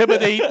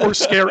intimidate or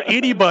scare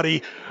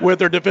anybody with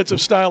their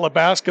defensive style of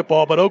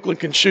basketball, but Oakland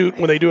can shoot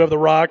when they do have the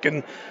rock,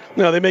 and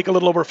they make a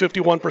little over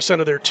 51%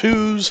 of their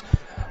twos.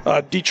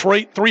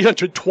 Detroit,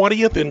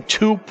 320th in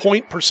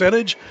two-point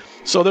percentage.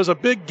 So there's a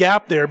big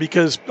gap there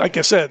because, like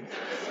I said,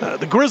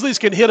 the Grizzlies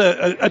can hit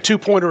a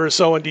two-pointer or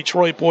so in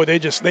Detroit. Boy, they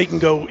can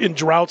go in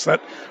droughts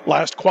that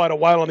last quite a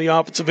while on the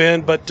offensive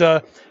end. But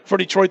for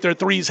Detroit, their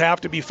threes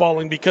have to be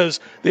falling because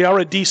they are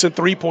a decent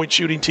three-point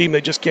shooting team. They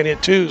just can't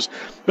hit twos.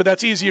 But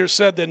that's easier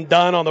said than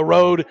done on the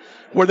road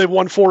where they've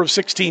won 4 of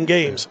 16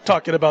 games,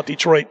 talking about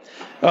Detroit.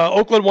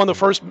 Oakland won the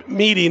first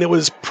meeting. It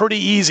was pretty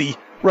easy.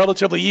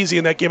 Relatively easy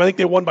in that game. I think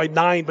they won by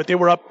 9, but they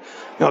were up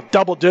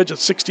double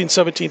digits, 16,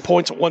 17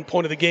 points at one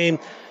point of the game.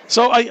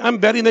 So I'm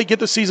betting they get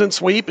the season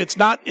sweep. It's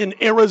not an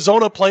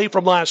Arizona play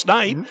from last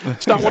night.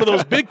 It's not one of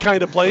those big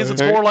kind of plays.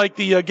 It's more like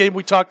the game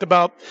we talked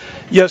about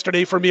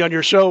yesterday for me on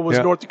your show was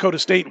North Dakota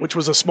State, which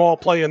was a small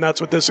play, and that's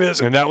what this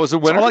is. And that was a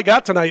winner? So all I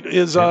got tonight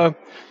is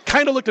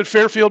kind of looked at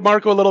Fairfield,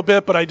 Marco, a little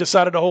bit, but I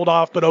decided to hold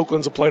off, but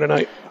Oakland's a play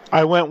tonight.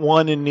 I went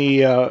one in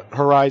the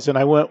Horizon.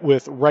 I went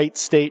with Wright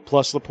State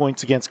plus the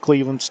points against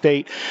Cleveland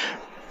State.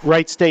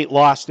 Wright State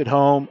lost at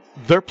home.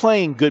 They're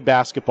playing good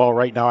basketball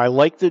right now. I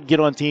like to get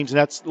on teams, and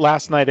that's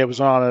last night I was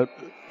on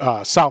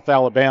South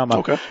Alabama.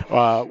 Okay.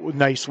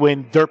 Nice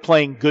win. They're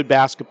playing good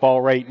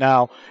basketball right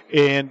now,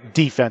 and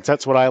defense.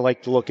 That's what I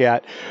like to look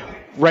at.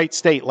 Wright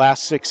State,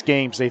 last 6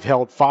 games, they've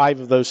held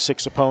 5 of those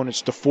 6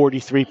 opponents to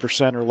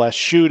 43% or less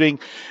shooting,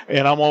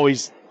 and I'm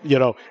always,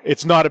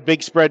 it's not a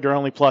big spread. They're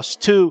only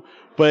 +2,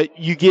 but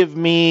you give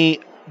me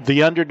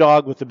the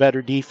underdog with the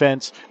better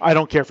defense. I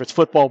don't care if it's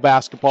football,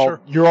 basketball.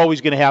 Sure. You're always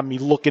going to have me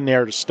looking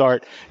there to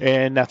start,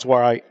 and that's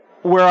where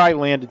I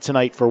landed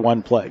tonight for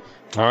one play.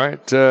 All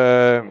right.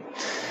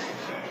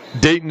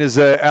 Dayton is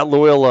at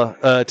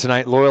Loyola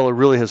tonight. Loyola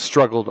really has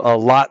struggled a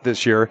lot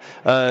this year.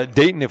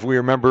 Dayton, if we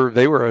remember,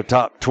 they were a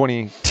top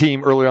 20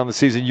 team earlier on the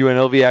season.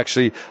 UNLV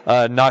actually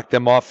knocked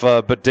them off,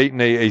 but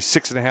Dayton a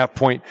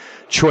 6.5-point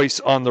choice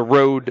on the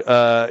road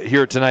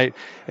here tonight.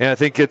 And I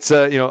think it's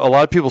a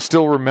lot of people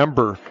still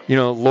remember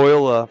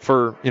Loyola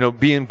for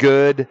being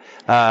good.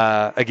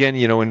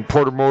 Again, when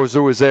Porter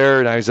Moser was there,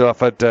 and I was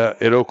off at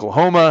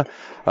Oklahoma.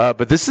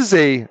 But this is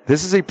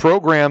a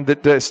program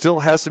that still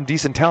has some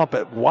decent talent.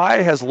 But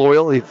why has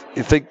Loyola,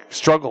 if they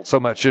struggled so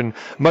much, and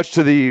much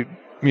to the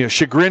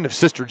chagrin of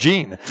Sister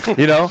Jean?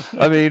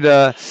 I mean,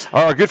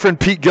 our good friend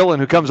Pete Gillen,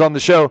 who comes on the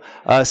show,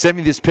 sent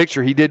me this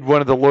picture. He did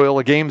one of the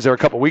Loyola games there a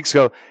couple weeks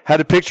ago.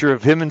 Had a picture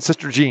of him and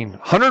Sister Jean,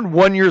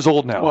 101 years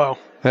old now. Wow.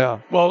 Yeah.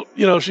 Well,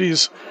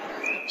 she's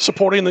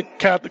supporting the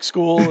Catholic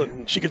school,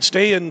 and she could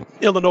stay in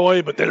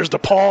Illinois, but there's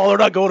DePaul. They're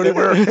not going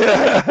anywhere.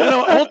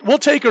 We'll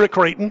take her to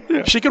Creighton.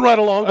 Yeah. She can ride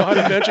along behind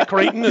the bench at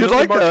Creighton. And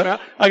like that?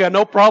 I got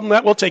no problem with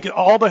that. We'll take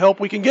all the help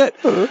we can get.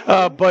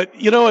 But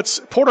it's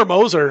Porter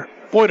Moser.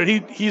 Boy,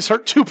 did he's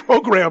hurt 2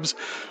 programs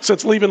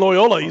since leaving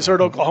Loyola. He's hurt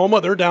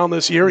Oklahoma. They're down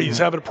this year. He's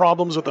having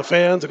problems with the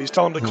fans, and he's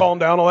telling them to calm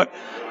down, all that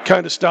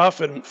kind of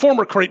stuff. And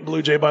former Creighton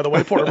Blue Jay, by the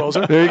way, Porter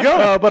Moser. There you go.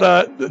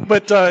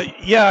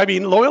 Yeah, I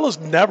mean, Loyola's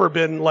never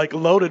been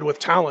loaded with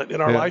talent in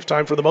our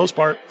lifetime for the most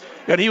part.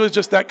 And he was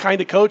just that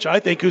kind of coach, I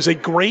think, who's a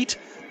great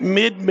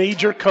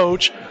mid-major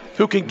coach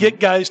who can get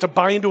guys to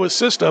buy into his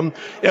system.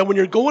 And when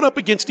you're going up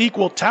against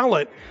equal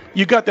talent,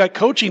 you got that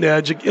coaching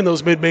edge in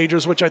those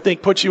mid-majors, which I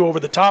think puts you over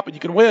the top, and you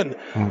can win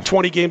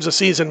 20 games a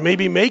season,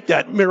 maybe make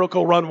that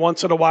miracle run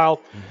once in a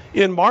while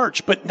in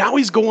March. But now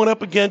he's going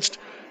up against,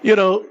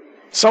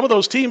 some of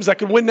those teams that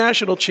can win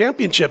national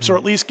championships or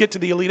at least get to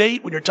the Elite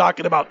Eight when you're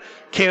talking about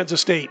Kansas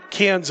State,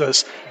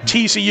 Kansas,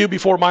 TCU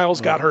before Miles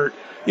got hurt,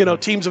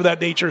 teams of that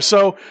nature.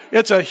 So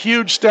it's a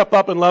huge step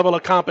up in level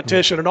of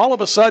competition. And all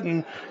of a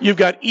sudden, you've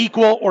got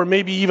equal or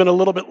maybe even a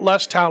little bit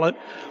less talent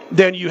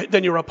than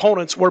your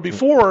opponents, where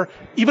before,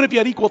 even if you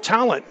had equal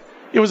talent,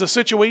 it was a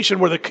situation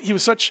where he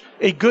was such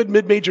a good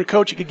mid-major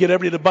coach, he could get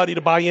everybody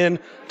to buy in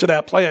to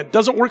that plan.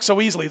 Doesn't work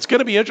so easily. It's going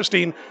to be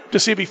interesting to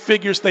see if he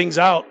figures things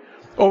out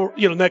over,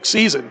 next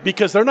season,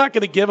 because they're not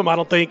going to give him, I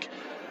don't think,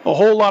 a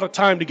whole lot of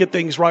time to get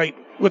things right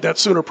with that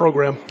Sooner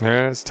program.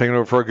 Yeah, it's taking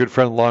over for our good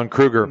friend Lon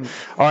Kruger.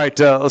 All right,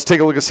 let's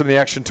take a look at some of the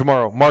action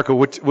tomorrow. Marco,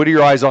 what are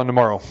your eyes on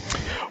tomorrow?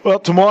 Well,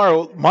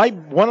 tomorrow,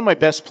 one of my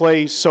best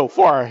plays so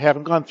far, I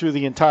haven't gone through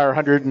the entire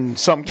 100 and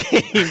some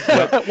games.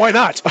 But why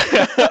not?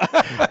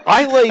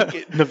 I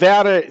like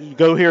Nevada,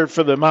 go here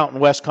for the Mountain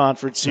West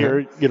Conference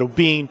here,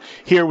 being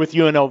here with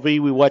UNLV,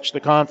 we watch the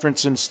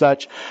conference and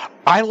such.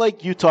 I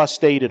like Utah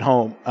State at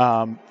home.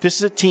 This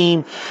is a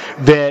team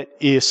that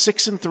is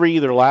 6-3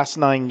 their last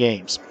 9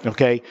 games,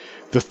 okay?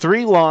 The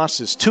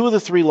 2 of the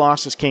 3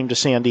 losses came to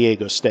San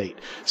Diego State.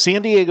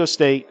 San Diego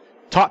State,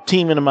 top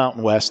team in the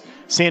Mountain West.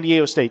 San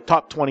Diego State,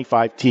 top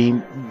 25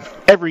 team.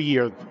 Every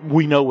year,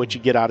 we know what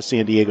you get out of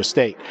San Diego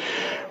State.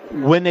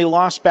 When they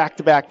lost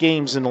back-to-back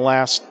games in the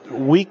last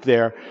week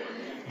there,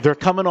 they're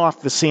coming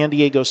off the San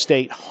Diego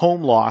State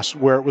home loss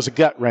where it was a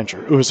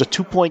gut-wrencher. It was a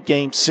 2-point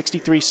game,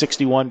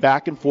 63-61,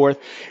 back and forth.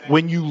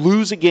 When you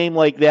lose a game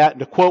like that,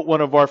 and to quote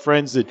one of our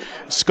friends that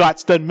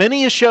Scott's done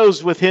many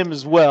shows with him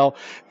as well,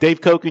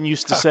 Dave Koken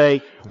used to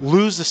say,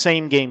 lose the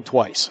same game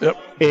twice. Yep.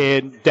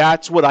 And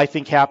that's what I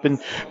think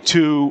happened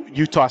to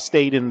Utah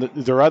State in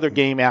their other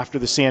game after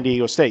the San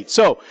Diego State.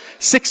 So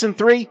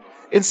 6-3,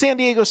 and San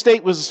Diego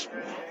State was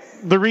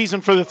the reason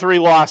for the 3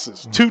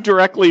 losses, 2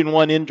 directly and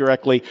 1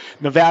 indirectly.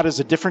 Nevada's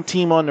a different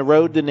team on the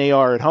road than they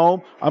are at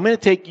home. I'm going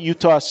to take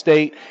Utah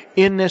State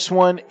in this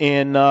one,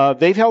 and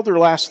they've held their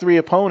last 3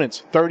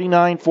 opponents,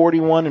 39,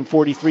 41, and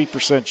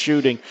 43%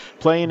 shooting.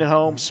 Playing at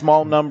home,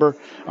 small number.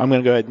 I'm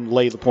going to go ahead and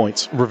lay the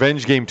points.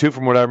 Revenge game, too,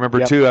 from what I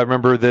remember, too. I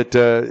remember that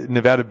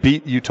Nevada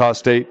beat Utah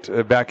State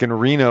back in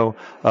Reno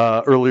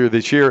earlier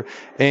this year,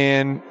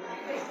 and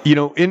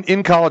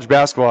in college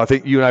basketball, I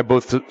think you and I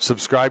both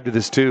subscribe to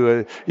this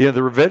too.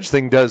 The revenge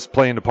thing does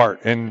play into part.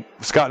 And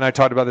Scott and I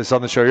talked about this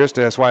on the show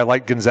yesterday. That's why I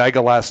liked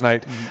Gonzaga last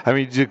night. Mm-hmm. I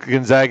mean,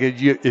 Gonzaga,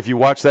 if you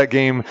watch that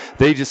game,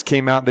 they just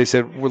came out and they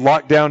said, we're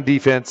locked down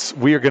defense.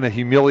 We are going to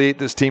humiliate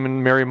this team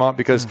in Marymount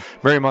because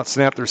Marymount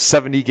snapped their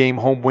 70-game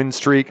home win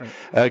streak.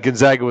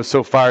 Gonzaga was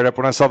so fired up.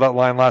 When I saw that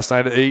line last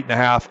night at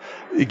 8.5,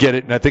 you get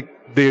it. And I think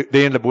they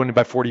ended up winning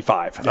by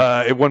 45.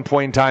 At one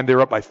point in time, they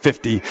were up by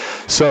 50.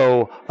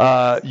 So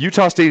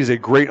Utah State is a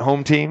great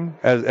home team,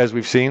 as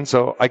we've seen.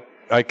 So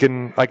I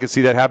can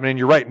see that happening.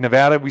 You're right.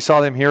 Nevada, we saw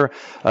them here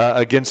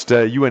against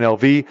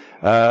UNLV.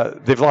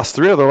 They've lost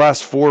 3 of their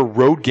last 4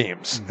 road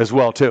games as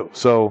well, too.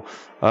 So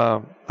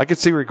I can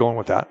see where you're going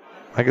with that.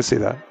 I can see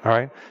that. All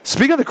right.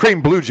 Speaking of the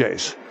Creighton Blue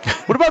Jays,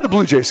 what about the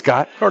Blue Jays,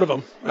 Scott? Heard of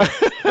them.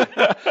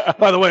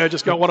 By the way, I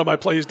just got one of my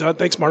plays done.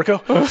 Thanks, Marco.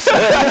 Don't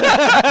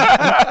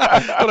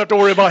have to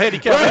worry about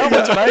handicap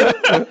helmet tonight.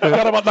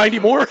 Got about 90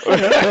 more.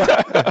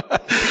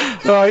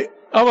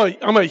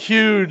 I'm a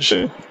huge,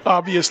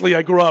 obviously,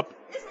 I grew up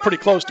pretty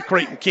close to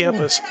Creighton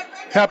campus.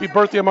 Happy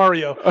birthday,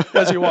 Mario,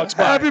 as he walks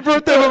by. Happy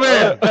birthday, my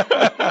man.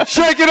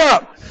 Shake it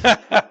up.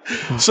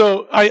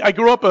 So I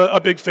grew up a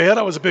big fan.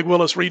 I was a big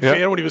Willis Reed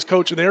fan when he was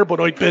coaching there,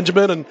 Benoit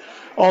Benjamin and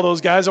all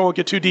those guys. I won't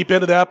get too deep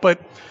into that.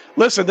 But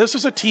listen, this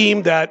is a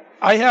team that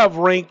I have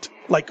ranked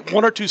like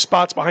 1 or 2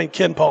 spots behind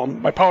Ken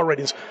Palm, my power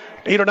ratings.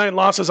 8 or 9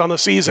 losses on the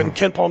season.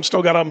 Ken Palm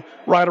still got them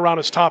right around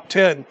his top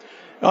 10.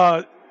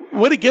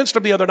 Went against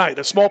him the other night.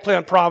 A small play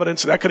on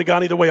Providence. That could have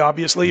gone either way,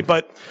 obviously,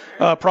 but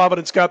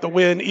Providence got the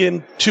win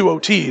in 2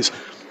 OTs.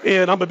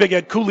 And I'm a big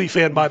Ed Cooley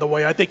fan, by the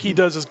way. I think he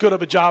does as good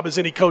of a job as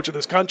any coach in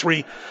this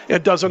country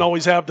and doesn't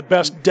always have the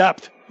best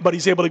depth, but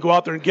he's able to go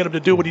out there and get him to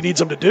do what he needs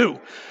him to do.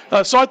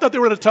 So I thought they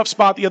were in a tough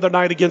spot the other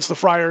night against the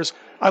Friars.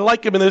 I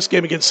like him in this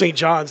game against St.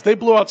 John's. They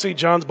blew out St.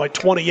 John's by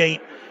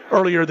 28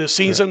 earlier this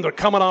season. They're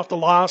coming off the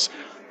loss.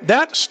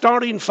 That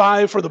starting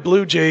 5 for the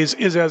Blue Jays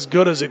is as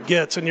good as it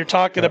gets. And you're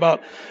talking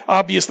about,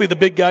 obviously, the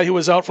big guy who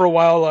was out for a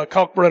while,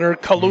 Kalkbrenner,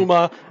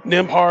 Kaluma,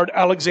 Nimhard,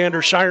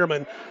 Alexander,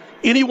 Shireman.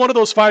 Any one of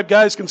those 5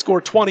 guys can score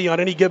 20 on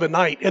any given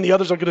night, and the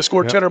others are going to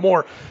score 10 or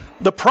more.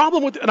 The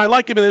problem with, and I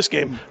like him in this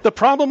game, the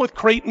problem with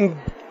Creighton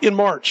in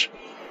March,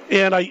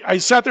 and I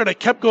sat there and I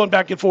kept going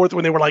back and forth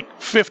when they were like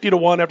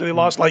 50-1 after they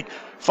lost like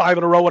 5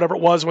 in a row, whatever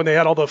it was, when they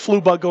had all the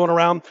flu bug going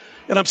around.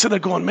 And I'm sitting there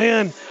going,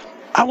 man,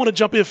 I want to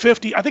jump in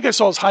 50. I think I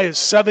saw as high as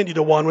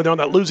 70-1 when they're on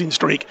that losing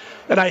streak.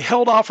 And I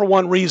held off for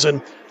one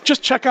reason.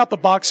 Just check out the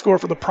box score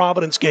for the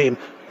Providence game.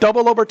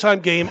 Double overtime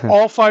game.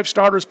 All 5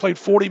 starters played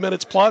 40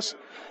 minutes plus.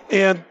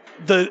 And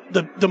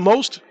the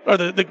most, or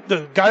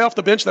the guy off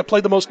the bench that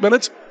played the most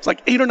minutes, it's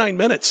like 8 or 9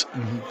 minutes.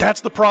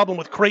 That's the problem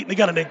with Creighton. They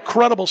got an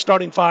incredible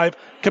starting 5,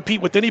 compete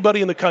with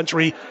anybody in the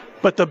country,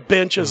 but the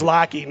bench is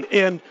lacking.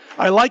 And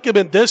I like him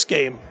in this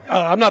game.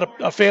 I'm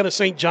not a fan of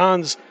St.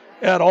 John's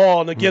at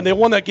all. And again, they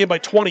won that game by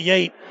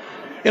 28.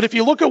 And if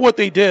you look at what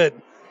they did,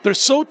 they're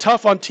so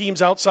tough on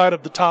teams outside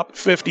of the top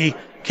 50,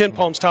 Ken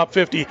Palm's top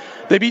 50.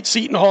 They beat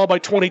Seton Hall by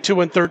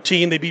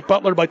 22-13. They beat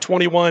Butler by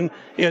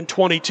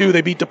 21-22.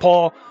 They beat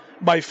DePaul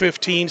by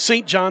 15.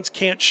 St. John's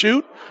can't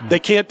shoot. They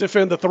can't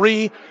defend the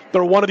 3.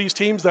 They're one of these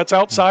teams that's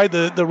outside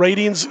the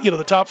ratings,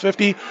 the top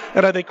 50.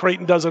 And I think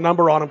Creighton does a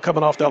number on them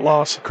coming off that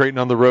loss. Creighton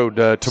on the road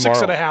tomorrow.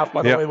 6.5,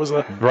 by the way, was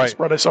the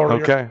spread I saw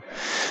earlier.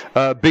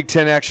 Okay. Big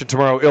Ten action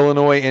tomorrow.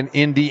 Illinois and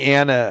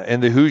Indiana,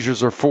 and the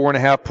Hoosiers are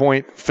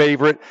 4.5-point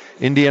favorite.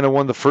 Indiana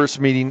won the first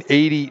meeting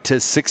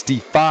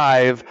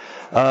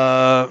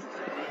 80-65.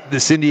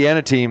 This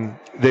Indiana team,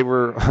 they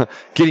were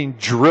getting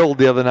drilled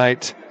the other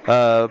night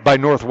by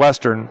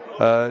Northwestern,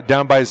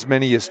 down by as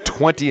many as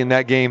 20 in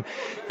that game,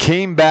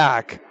 came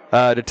back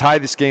to tie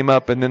this game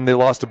up, and then they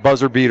lost a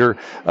buzzer beater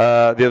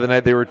the other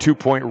night. They were a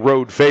 2-point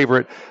road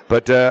favorite.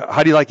 But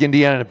how do you like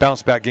Indiana in a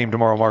bounce-back game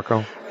tomorrow,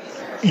 Marco?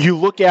 You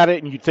look at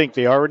it and you think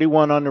they already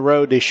won on the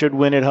road. They should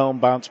win at home,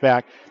 bounce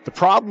back. The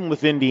problem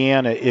with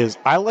Indiana is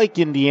I like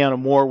Indiana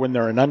more when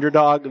they're an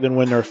underdog than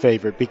when they're a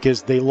favorite,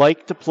 because they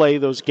like to play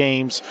those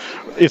games.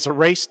 It's a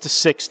race to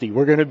 60.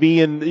 We're going to be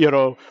in,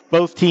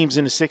 both teams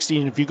in the 60.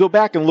 And if you go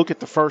back and look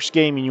at the first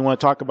game and you want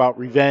to talk about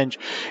revenge,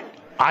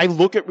 I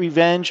look at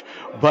revenge,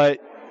 but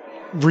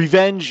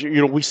revenge,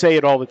 we say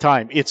it all the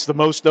time. It's the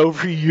most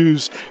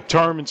overused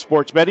term in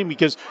sports betting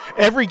because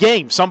every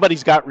game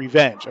somebody's got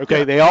revenge. Okay,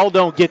 yeah. They all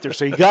don't get there,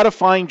 so you got to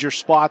find your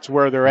spots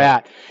where they're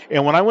at.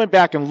 And when I went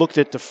back and looked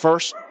at the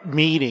first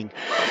meeting,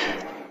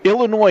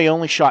 Illinois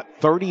only shot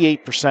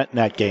 38% in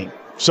that game.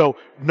 So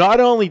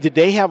not only did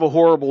they have a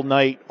horrible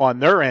night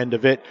on their end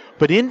of it,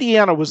 but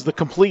Indiana was the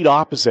complete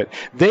opposite.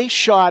 They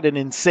shot an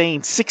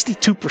insane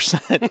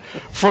 62%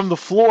 from the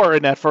floor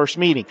in that first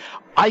meeting.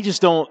 I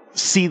just don't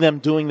see them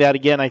doing that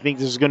again. I think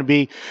this is going to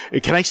be,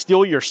 can I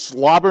steal your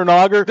slobber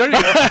knocker?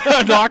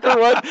 Knocker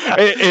one?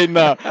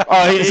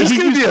 Is this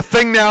going to be a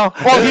thing now?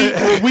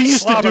 Well, we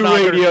used to do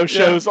radio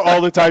shows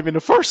all the time, and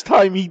the first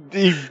time he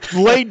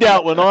laid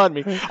that one on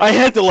me, I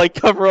had to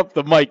cover up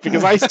the mic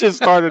because I just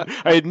started,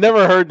 I had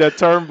never heard that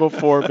term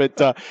before, but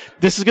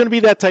this is going to be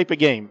that type of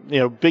game.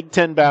 Big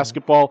Ten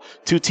basketball,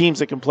 2 teams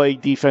that can play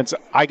defense.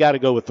 I got to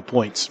go with the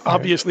points.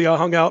 Obviously, I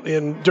hung out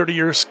in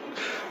dirtier,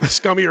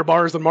 scummier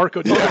bars than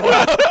Marco did.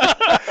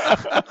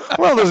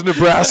 Well, there's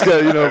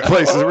Nebraska,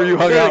 places where you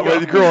hung out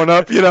with growing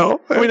up,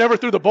 We never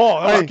threw the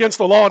ball. Against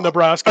the law in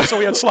Nebraska, so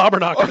we had slobber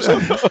knockers.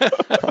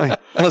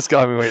 Let's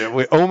go.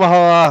 Wait,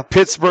 Omaha,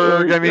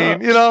 Pittsburgh.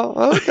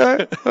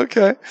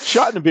 Okay.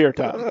 Shot in the beer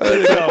top. There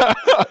you go.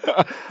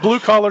 Blue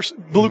collar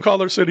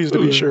cities, to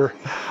be sure.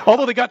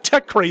 Although they got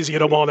tech crazy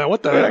at Omaha now.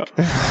 What the heck?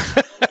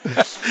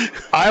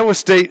 Iowa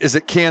State is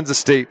at Kansas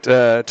State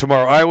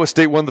tomorrow. Iowa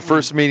State won the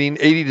first meeting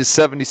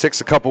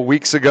 80-76 a couple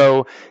weeks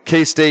ago.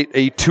 K-State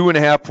a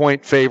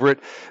 2.5-point favorite.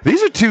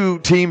 These are 2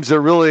 teams that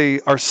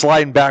really are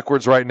sliding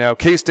backwards right now.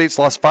 K-State's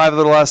lost 5 of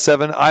their last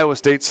 7. Iowa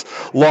State's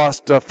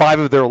lost 5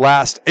 of their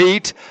last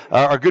 8.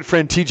 Our good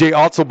friend TJ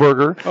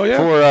Otzelberger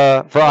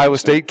for Iowa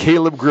State.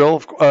 Caleb Grill,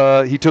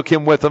 he took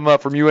him with him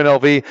from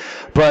UNLV.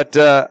 But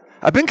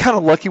I've been kind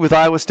of lucky with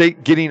Iowa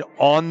State getting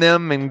on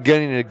them and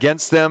getting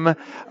against them.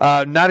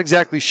 Not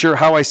exactly sure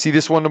how I see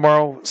this one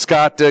tomorrow.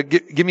 Scott,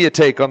 give me a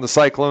take on the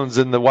Cyclones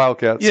and the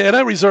Wildcats. Yeah, and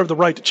I reserve the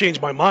right to change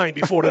my mind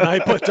before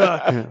tonight, but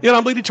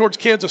I'm leaning towards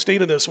Kansas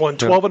State in this one.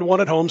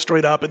 12-1 at home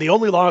straight up, and the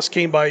only loss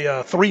came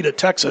by 3 to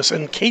Texas,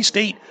 and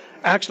K-State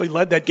actually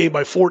led that game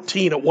by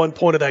 14 at one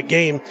point of that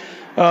game.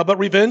 But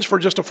revenge for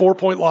just a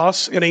 4-point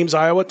loss in Ames,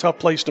 Iowa, tough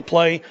place to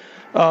play.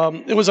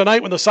 It was a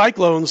night when the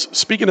Cyclones,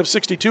 speaking of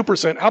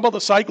 62%, how about the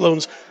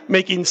Cyclones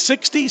making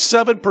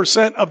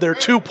 67% of their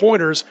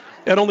 2-pointers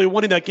and only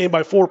winning that game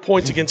by 4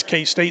 points against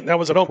K-State, and that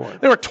was at home.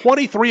 They were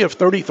 23 of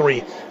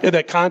 33 in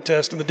that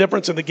contest, and the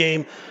difference in the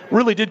game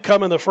really did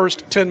come in the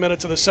first 10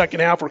 minutes of the second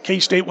half where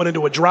K-State went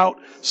into a drought.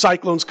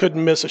 Cyclones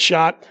couldn't miss a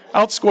shot.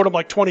 Outscored them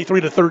like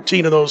 23 to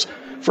 13 in those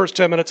first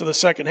 10 minutes of the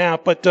second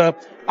half. But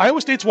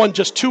Iowa State's won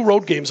just 2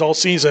 road games all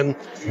season,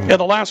 and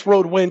the last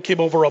road win came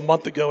over a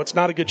month ago. It's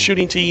not a good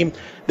shooting team.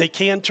 They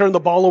can turn the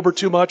ball over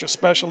too much,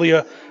 especially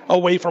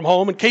away from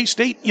home. And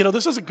K-State,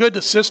 this is a good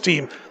assist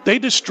team. They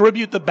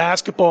distribute the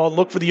basketball and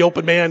look for the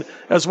open man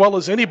as well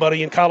as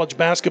anybody in college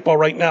basketball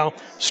right now.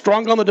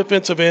 Strong on the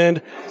defensive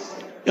end.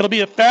 It'll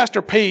be a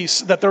faster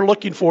pace that they're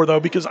looking for, though,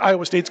 because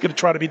Iowa State's going to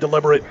try to be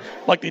deliberate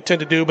like they tend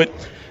to do. But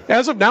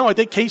as of now, I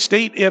think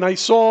K-State, and I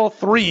saw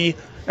 3.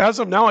 As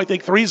of now, I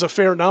think 3 is a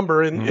fair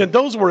number. And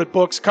those were at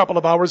books a couple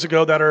of hours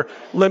ago that are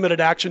limited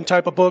action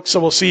type of books.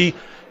 So we'll see,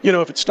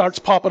 if it starts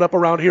popping up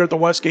around here at the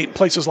Westgate and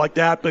places like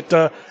that.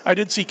 But I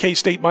did see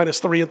K-State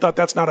 -3 and thought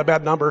that's not a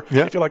bad number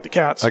if you like the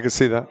Cats. I can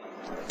see that.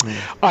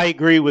 I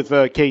agree with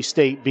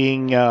K-State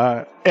being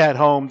at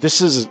home.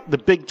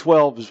 The Big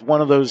 12 is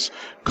one of those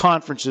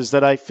conferences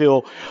that I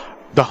feel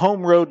the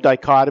home-road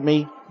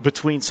dichotomy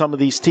between some of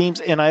these teams.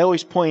 And I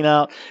always point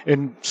out,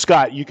 and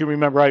Scott, you can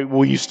remember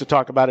we used to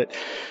talk about it,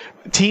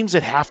 teams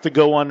that have to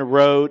go on the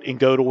road and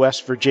go to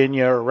West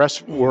Virginia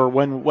or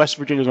when West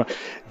Virginia's on,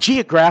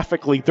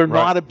 geographically, they're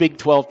not a Big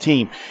 12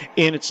 team.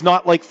 And it's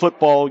not like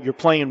football. You're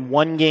playing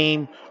one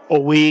game a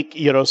week,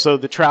 so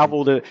the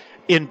travel to –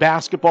 in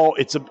basketball,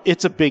 it's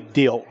a big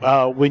deal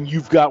when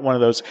you've got one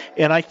of those.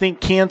 And I think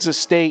Kansas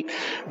State,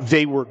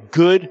 they were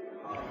good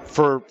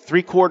for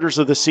 3/4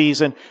 of the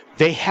season.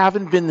 They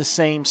haven't been the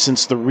same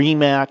since the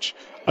rematch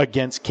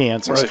against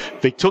Kansas.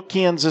 Right. They took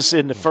Kansas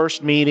in the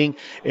first meeting,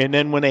 and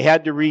then when they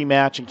had to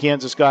rematch and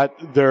Kansas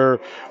got their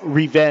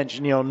revenge,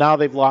 now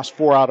they've lost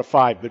 4 out of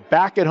 5. But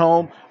back at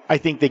home, I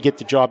think they get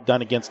the job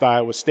done against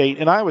Iowa State.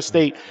 And Iowa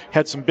State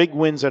had some big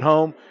wins at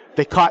home.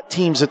 They caught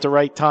teams at the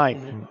right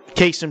time.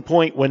 Case in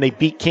point, when they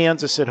beat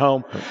Kansas at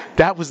home,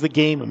 that was the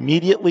game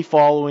immediately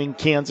following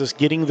Kansas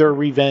getting their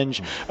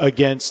revenge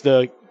against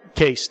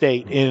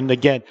K-State. And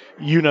again,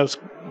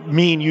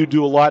 me and you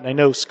do a lot, and I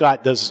know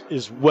Scott does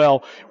as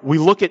well. We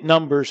look at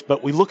numbers,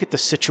 but we look at the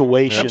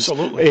situations.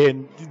 Absolutely.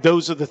 And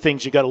those are the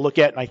things you got to look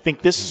at. And I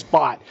think this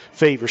spot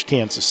favors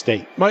Kansas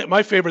State.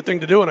 My favorite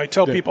thing to do, and I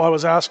tell people, I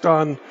was asked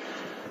on,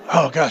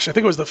 I think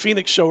it was the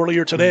Phoenix show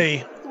earlier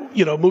today,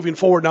 moving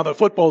forward now that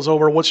football's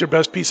over, what's your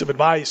best piece of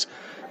advice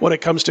when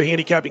it comes to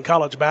handicapping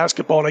college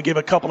basketball? And I gave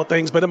a couple of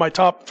things, but in my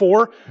top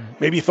 4,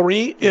 maybe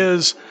 3,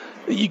 is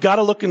you got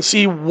to look and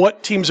see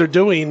what teams are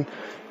doing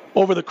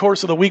over the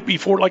course of the week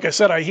before. Like I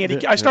said,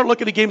 I start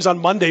looking at games on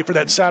Monday for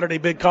that Saturday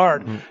big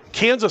card.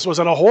 Kansas was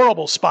in a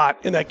horrible spot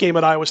in that game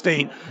at Iowa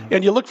State,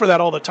 and you look for that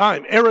all the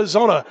time.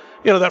 Arizona,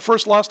 that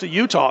first loss to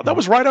Utah, that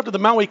was right after the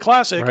Maui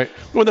Classic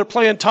when they're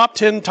playing top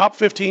 10, top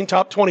 15,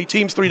 top 20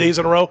 teams 3 days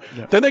in a row.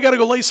 Then they got to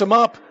go lace them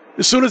up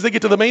as soon as they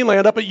get to the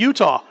mainland up at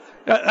Utah.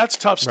 That's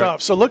tough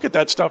stuff. So look at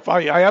that stuff.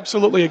 I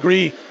absolutely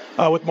agree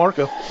with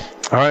Marco.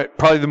 All right,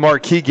 probably the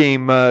marquee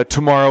game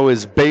tomorrow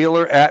is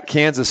Baylor at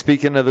Kansas.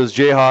 Speaking of those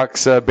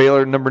Jayhawks,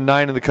 Baylor number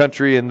 9 in the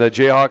country and the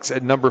Jayhawks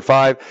at number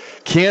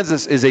 5.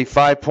 Kansas is a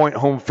 5-point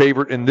home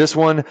favorite in this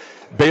one.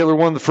 Baylor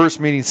won the first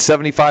meeting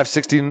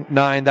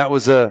 75-69. That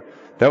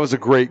was a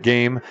great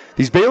game.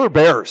 These Baylor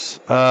Bears,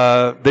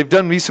 they've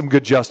done me some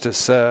good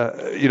justice,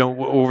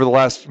 over the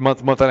last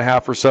month and a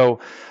half or so.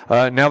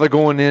 Now they're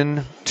going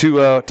in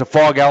to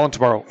Fog Allen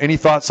tomorrow. Any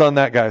thoughts on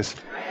that, guys?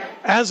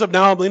 As of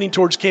now, I'm leaning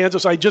towards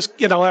Kansas. I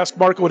just, I'll ask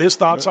Marco what his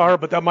thoughts are,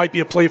 but that might be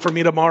a play for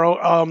me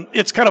tomorrow.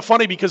 It's kind of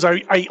funny because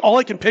all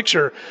I can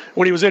picture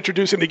when he was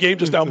introducing the game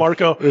just now,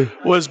 Marco,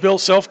 was Bill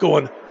Self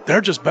going,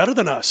 they're just better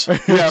than us.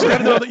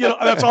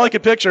 That's all I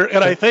could picture.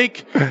 And I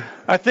think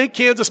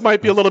Kansas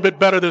might be a little bit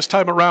better this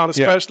time around,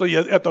 especially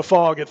at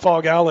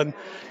Fog Allen.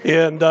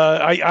 And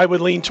I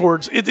would lean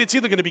towards it's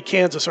either going to be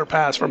Kansas or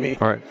pass for me.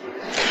 All right.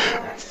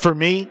 For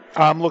me,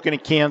 I'm looking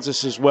at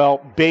Kansas as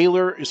well.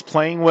 Baylor is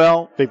playing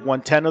well. They've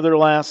won 10 of their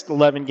last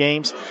 11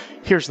 games.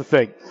 Here's the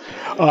thing.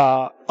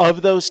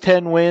 Of those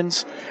 10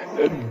 wins,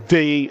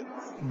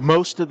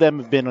 most of them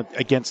have been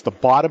against the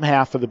bottom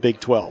half of the Big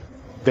 12.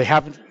 They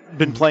haven't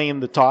been playing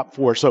the top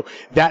 4. So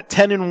that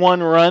 10-1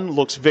 run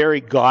looks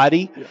very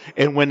gaudy. Yeah.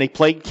 And when they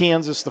played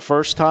Kansas the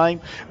first time,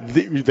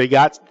 they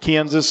got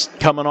Kansas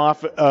coming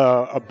off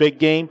a big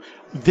game.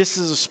 This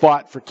is a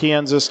spot for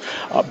Kansas.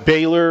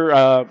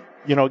 Baylor,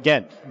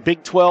 again,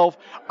 Big 12,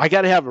 I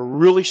got to have a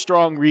really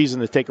strong reason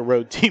to take a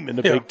road team in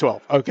the Big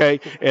 12, okay?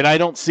 And I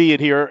don't see it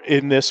here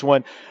in this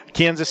one.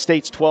 Kansas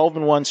State's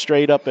 12-1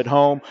 straight up at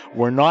home.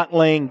 We're not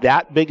laying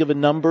that big of a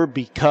number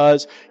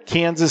because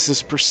Kansas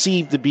is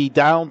perceived to be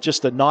down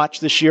just a notch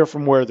this year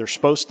from where they're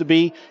supposed to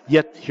be.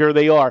 Yet here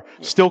they are,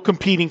 still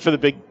competing for the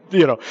big.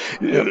 You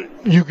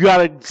got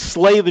to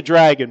slay the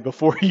dragon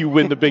before you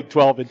win the Big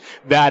 12, and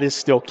that is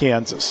still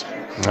Kansas.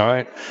 All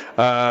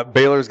right.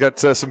 Baylor's got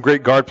some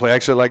great guard play.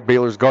 Actually, I like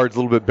Baylor's guards a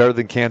little bit better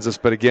than Kansas,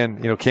 but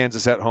again,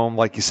 Kansas at home,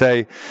 like you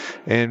say,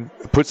 and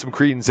put some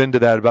credence into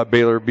that about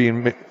Baylor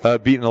being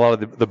beating a lot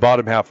of the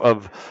bottom half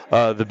of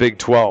the Big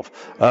 12.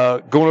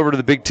 Going over to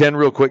the Big 10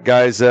 real quick,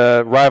 guys.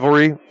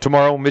 Rivalry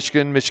tomorrow,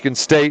 Michigan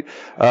State.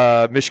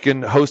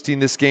 Michigan hosting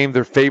this game.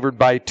 They're favored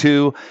by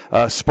 2.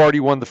 Sparty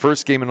won the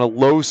first game in a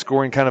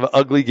low-scoring, kind of an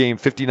ugly game,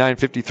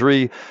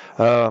 59-53,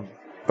 a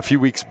few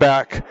weeks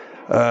back.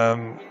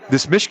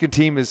 This Michigan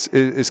team is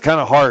kind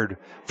of hard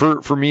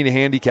for me to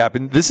handicap.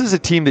 And this is a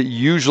team that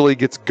usually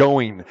gets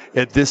going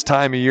at this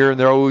time of year, and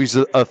they're always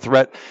a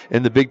threat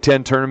in the Big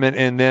Ten tournament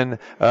and then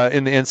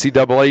in the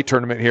NCAA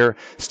tournament here.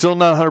 Still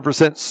not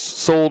 100%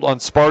 sold on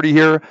Sparty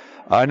here.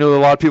 I know a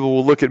lot of people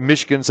will look at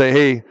Michigan and say,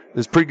 hey,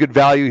 there's pretty good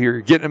value here.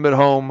 You're getting them at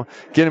home,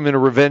 getting them in a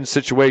revenge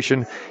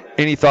situation.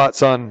 Any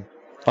thoughts on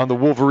the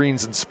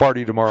Wolverines and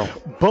Sparty tomorrow?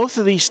 Both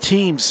of these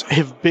teams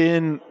have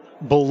been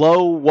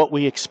below what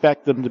we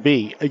expect them to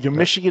be. Your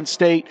Michigan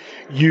State,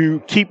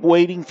 you keep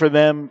waiting for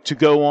them to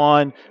go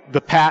on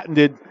the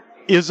patented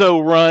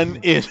Izzo run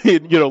in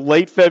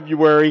late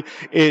February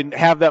and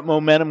have that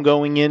momentum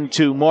going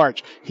into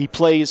March. He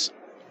plays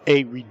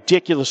a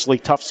ridiculously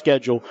tough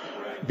schedule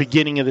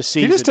beginning of the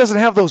season. He just doesn't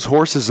have those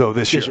horses, though,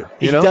 this year.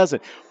 He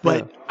doesn't.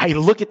 But I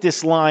look at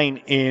this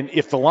line, and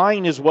if the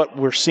line is what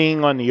we're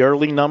seeing on the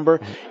early number,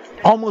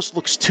 almost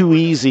looks too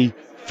easy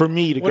for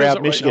me to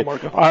grab Michigan.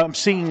 Right now, I'm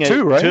seeing it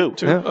 2, right? 2.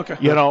 2. Yeah.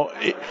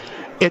 Okay.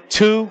 At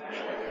 2,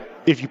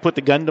 if you put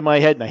the gun to my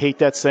head, and I hate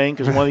that saying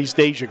because one of these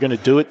days you're going to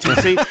do it,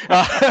 TC.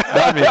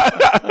 Not me.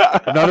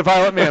 Not a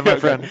violent man, my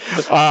friend.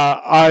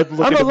 I'm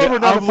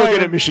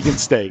looking at Michigan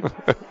State.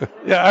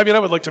 Yeah, I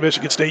would look to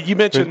Michigan State. You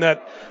mentioned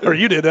that, or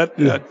you did that,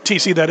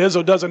 TC, that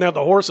Izzo doesn't have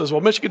the horses.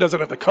 Well, Michigan doesn't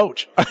have the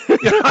coach.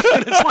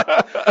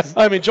 It's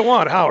like,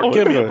 Juwan Howard,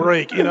 give me a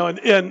break.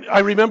 And I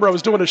remember I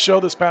was doing a show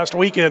this past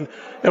weekend,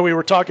 and we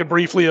were talking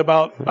briefly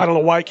about, I don't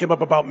know why it came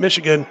up about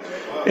Michigan,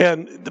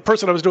 and the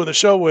person I was doing the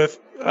show with,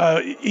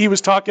 he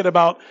was talking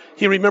about,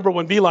 he remembered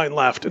when Beeline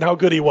left and how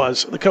good he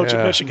was, the coach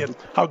of Michigan,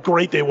 how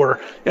great they were.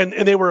 And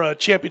they were a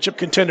championship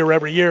contender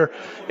every year.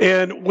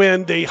 And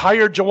when they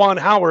hired Juwan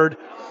Howard,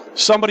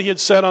 somebody had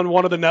said on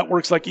one of the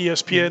networks like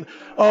ESPN,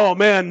 oh,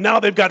 man, now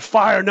they've got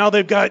fire. Now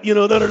they've got,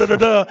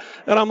 da-da-da-da-da.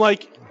 And I'm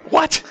like,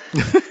 what?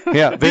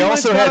 Yeah, they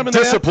also had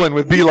discipline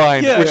with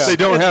Beeline, which they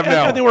don't have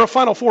now. And they were a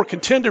Final Four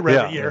contender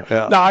every year.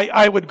 Yeah. Now,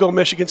 I would go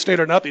Michigan State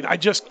or nothing. I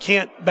just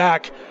can't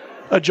back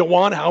a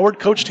Juwan Howard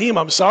coach team.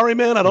 I'm sorry,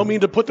 man. I don't mean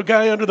to put the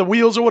guy under the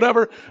wheels or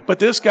whatever, but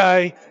this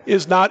guy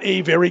is not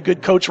a very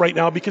good coach right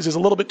now because he's a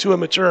little bit too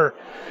immature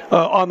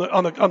on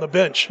the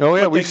bench. Oh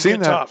yeah, we've seen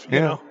that. Tough,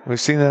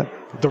 we've seen that.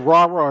 The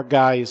rah-rah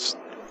guys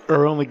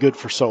are only good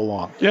for so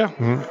long. Yeah.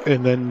 Mm-hmm.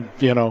 And then,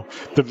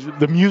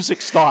 the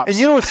music stops. And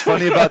you know what's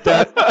funny about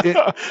that?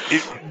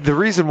 The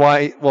reason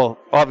why, well,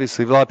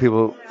 obviously a lot of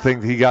people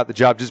think he got the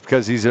job just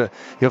because he's a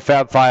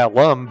Fab Phi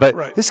alum,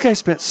 but this guy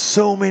spent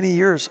so many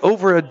years,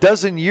 over a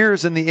dozen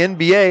years in the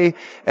NBA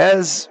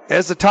as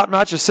a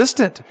top-notch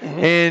assistant. Mm-hmm.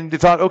 And they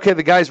thought, okay,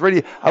 the guy's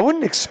ready. I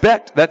wouldn't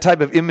expect that type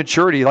of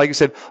immaturity, like you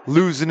said,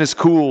 losing his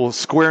cool,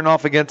 squaring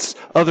off against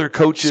other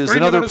coaches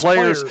and other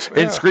players.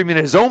 And screaming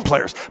at his own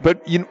players.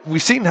 But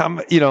we've seen how,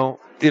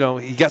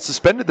 he got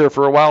suspended there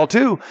for a while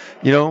too.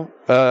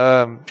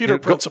 Peter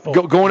Principle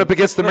going up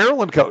against the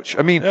Maryland coach.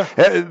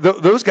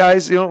 Those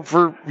guys,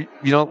 for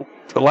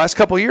the last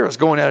couple of years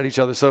going at each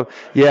other. So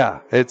yeah,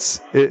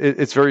 it's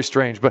very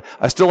strange. But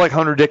I still like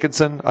Hunter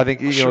Dickinson. I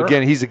think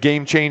again he's a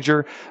game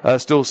changer.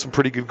 Still some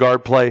pretty good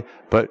guard play.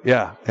 But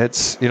yeah,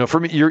 it's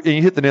for me. You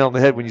hit the nail on the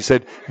head when you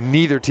said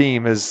neither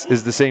team is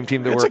the same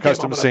team that we're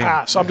accustomed to seeing.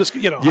 Pass. I'm just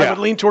I would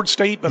lean towards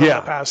State, but I'm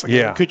gonna pass.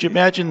 Could you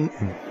imagine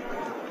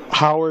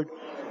Howard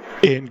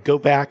and go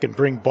back and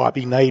bring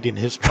Bobby Knight in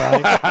his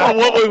prime?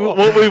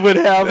 what we would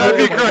have. That'd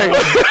be great.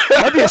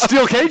 That'd be a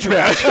steel cage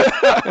match.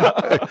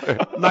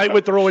 Knight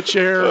would throw a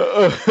chair.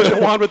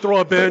 Juwan would throw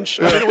a bench.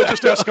 And it would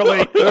just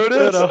escalate. There it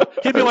is.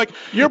 He'd be like,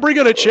 you're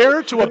bringing a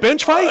chair to a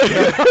bench fight?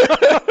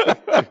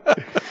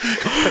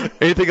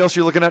 Anything else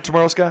you're looking at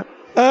tomorrow, Scott?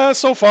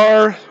 So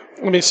far,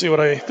 let me see what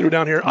I threw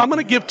down here. I'm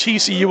going to give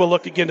TCU a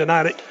look again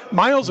tonight.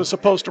 Miles is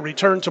supposed to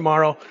return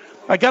tomorrow.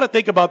 I got to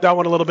think about that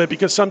one a little bit,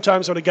 because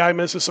sometimes when a guy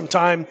misses some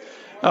time,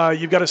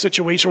 you've got a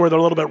situation where they're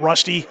a little bit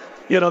rusty.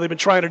 They've been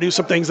trying to do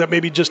some things that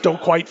maybe just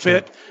don't quite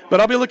fit. But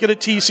I'll be looking at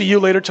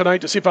TCU later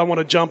tonight to see if I want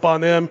to jump on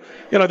them.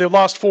 They've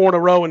lost 4 in a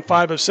row and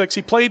 5 of 6.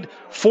 He played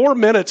 4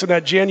 minutes in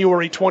that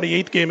January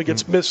 28th game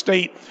against Miss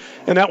State,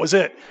 and that was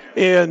it.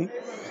 And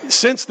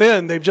since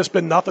then, they've just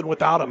been nothing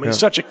without him. He's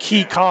such a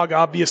key cog,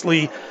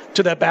 obviously,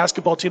 to that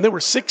basketball team. They were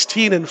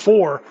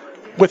 16-4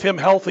 with him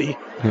healthy.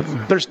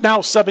 There's now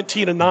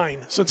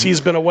 17-9 since he's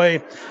been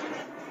away.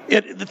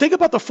 The thing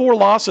about the 4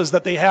 losses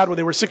that they had when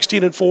they were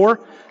 16-4,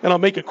 and I'll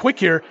make it quick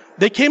here,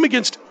 they came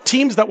against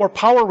teams that were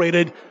power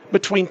rated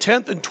between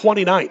 10th and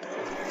 29th.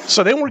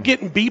 So they weren't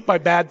getting beat by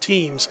bad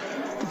teams.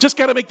 Just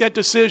got to make that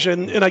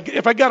decision. And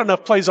if I got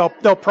enough plays,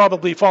 they'll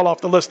probably fall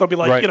off the list. They'll be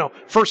like,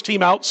 first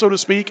team out, so to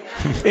speak.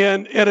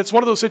 and it's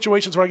one of those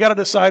situations where I got to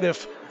decide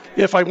if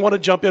I want to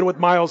jump in with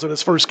Miles in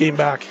his first game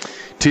back.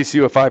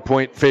 TCU a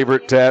 5-point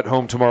favorite at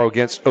home tomorrow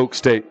against Oak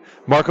State.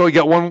 Marco, you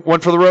got one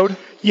for the road?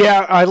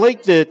 Yeah, I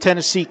like the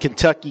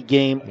Tennessee-Kentucky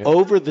game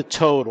over the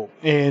total.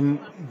 And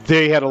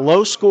they had a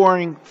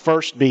low-scoring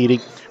first meeting.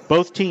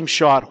 Both teams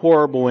shot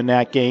horrible in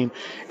that game.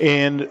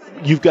 And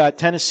you've got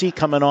Tennessee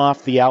coming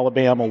off the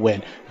Alabama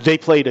win. They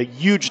played a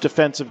huge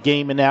defensive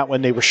game in that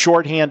one. They were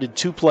shorthanded,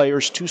 2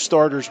 players, 2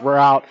 starters were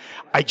out.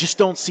 I just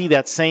don't see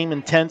that same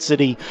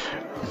intensity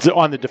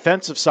on the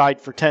defensive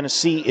side for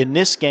Tennessee in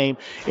this game.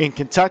 In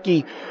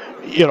Kentucky,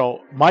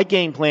 my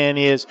game plan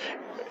is,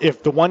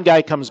 if the one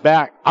guy comes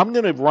back, I'm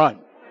going to run.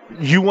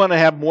 You want to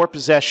have more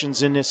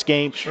possessions in this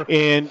game. Sure.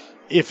 And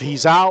if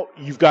he's out,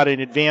 you've got an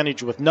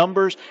advantage with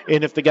numbers.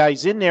 And if the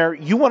guy's in there,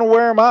 you want to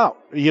wear him out.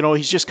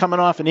 He's just coming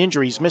off an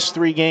injury. He's missed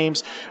 3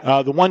 games.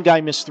 The one guy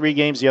missed 3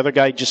 games. The other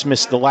guy just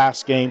missed the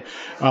last game.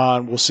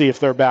 We'll see if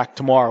they're back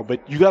tomorrow.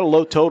 But you got a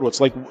low total. It's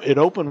like it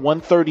opened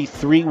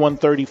 133,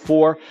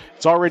 134.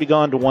 It's already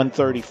gone to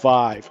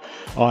 135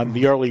 on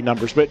the early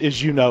numbers. But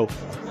as you know,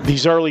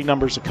 these early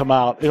numbers that come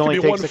out, it only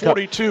takes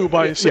 142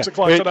 by 6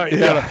 o'clock tonight.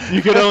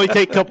 You can only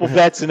take a couple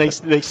bets and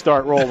they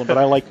start rolling. But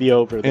I like the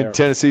over there. And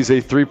Tennessee's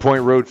a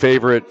 3-point road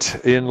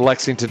favorite in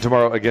Lexington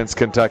tomorrow against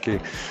Kentucky.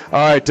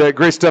 All right,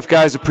 great stuff,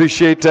 guys.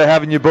 Appreciate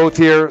having you both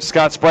here.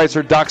 Scott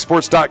Spreitzer,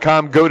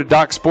 DocSports.com. Go to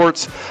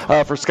DocSports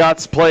for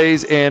Scott's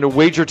plays, and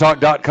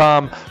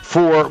WagerTalk.com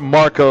for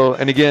Marco.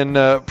 And again,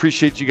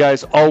 appreciate you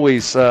guys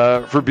always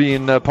for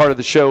being part of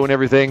the show and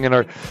everything, and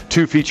our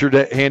 2 featured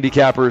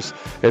handicappers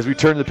as we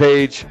turn the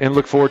page and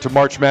look forward to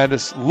March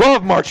Madness.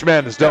 Love March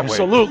Madness, don't we?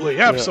 Absolutely.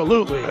 Yeah.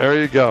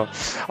 There you go.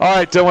 All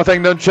right, I want to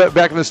thank Nunchuck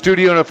back in the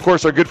studio, and of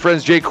course our good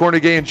friends Jay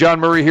Cornegay and John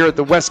Murray here at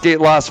the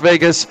Westgate Las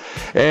Vegas.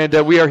 And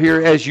we are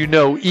here, as you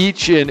know,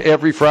 each and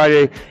every Friday.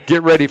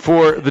 Get ready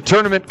for the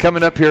tournament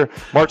coming up here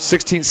March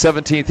 16th,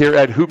 17th here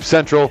at Hoop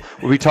Central.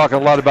 We'll be talking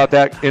a lot about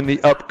that in the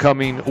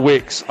upcoming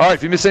weeks. All right,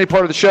 if you missed any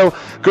part of the show,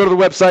 go to the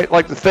website. I'd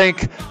like to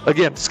thank,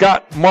 again,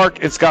 Scott,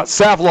 Mark, and Scott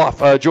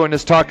Savloff joined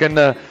us talking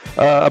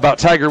about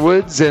Tiger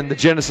Woods and the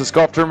Genesis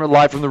Golf Tournament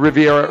live from the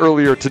Riviera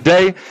earlier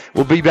today.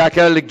 We'll be back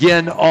at it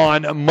again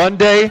on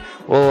Monday.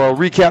 We'll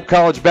recap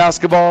college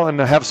basketball and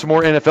have some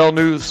more NFL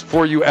news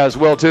for you as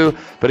well, too.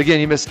 But again,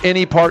 you missed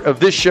any part of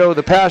this show,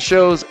 the past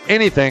shows,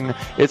 anything,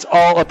 it's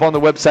all up on the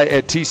website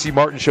at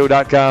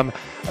tcmartinshow.com.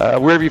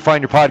 Wherever you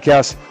find your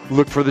podcast,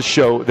 look for the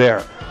show there.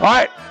 All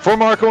right, for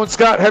Marco and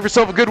Scott, have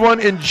yourself a good one.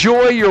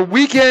 Enjoy your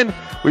weekend.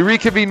 We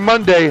reconvene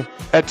Monday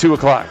at 2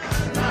 o'clock.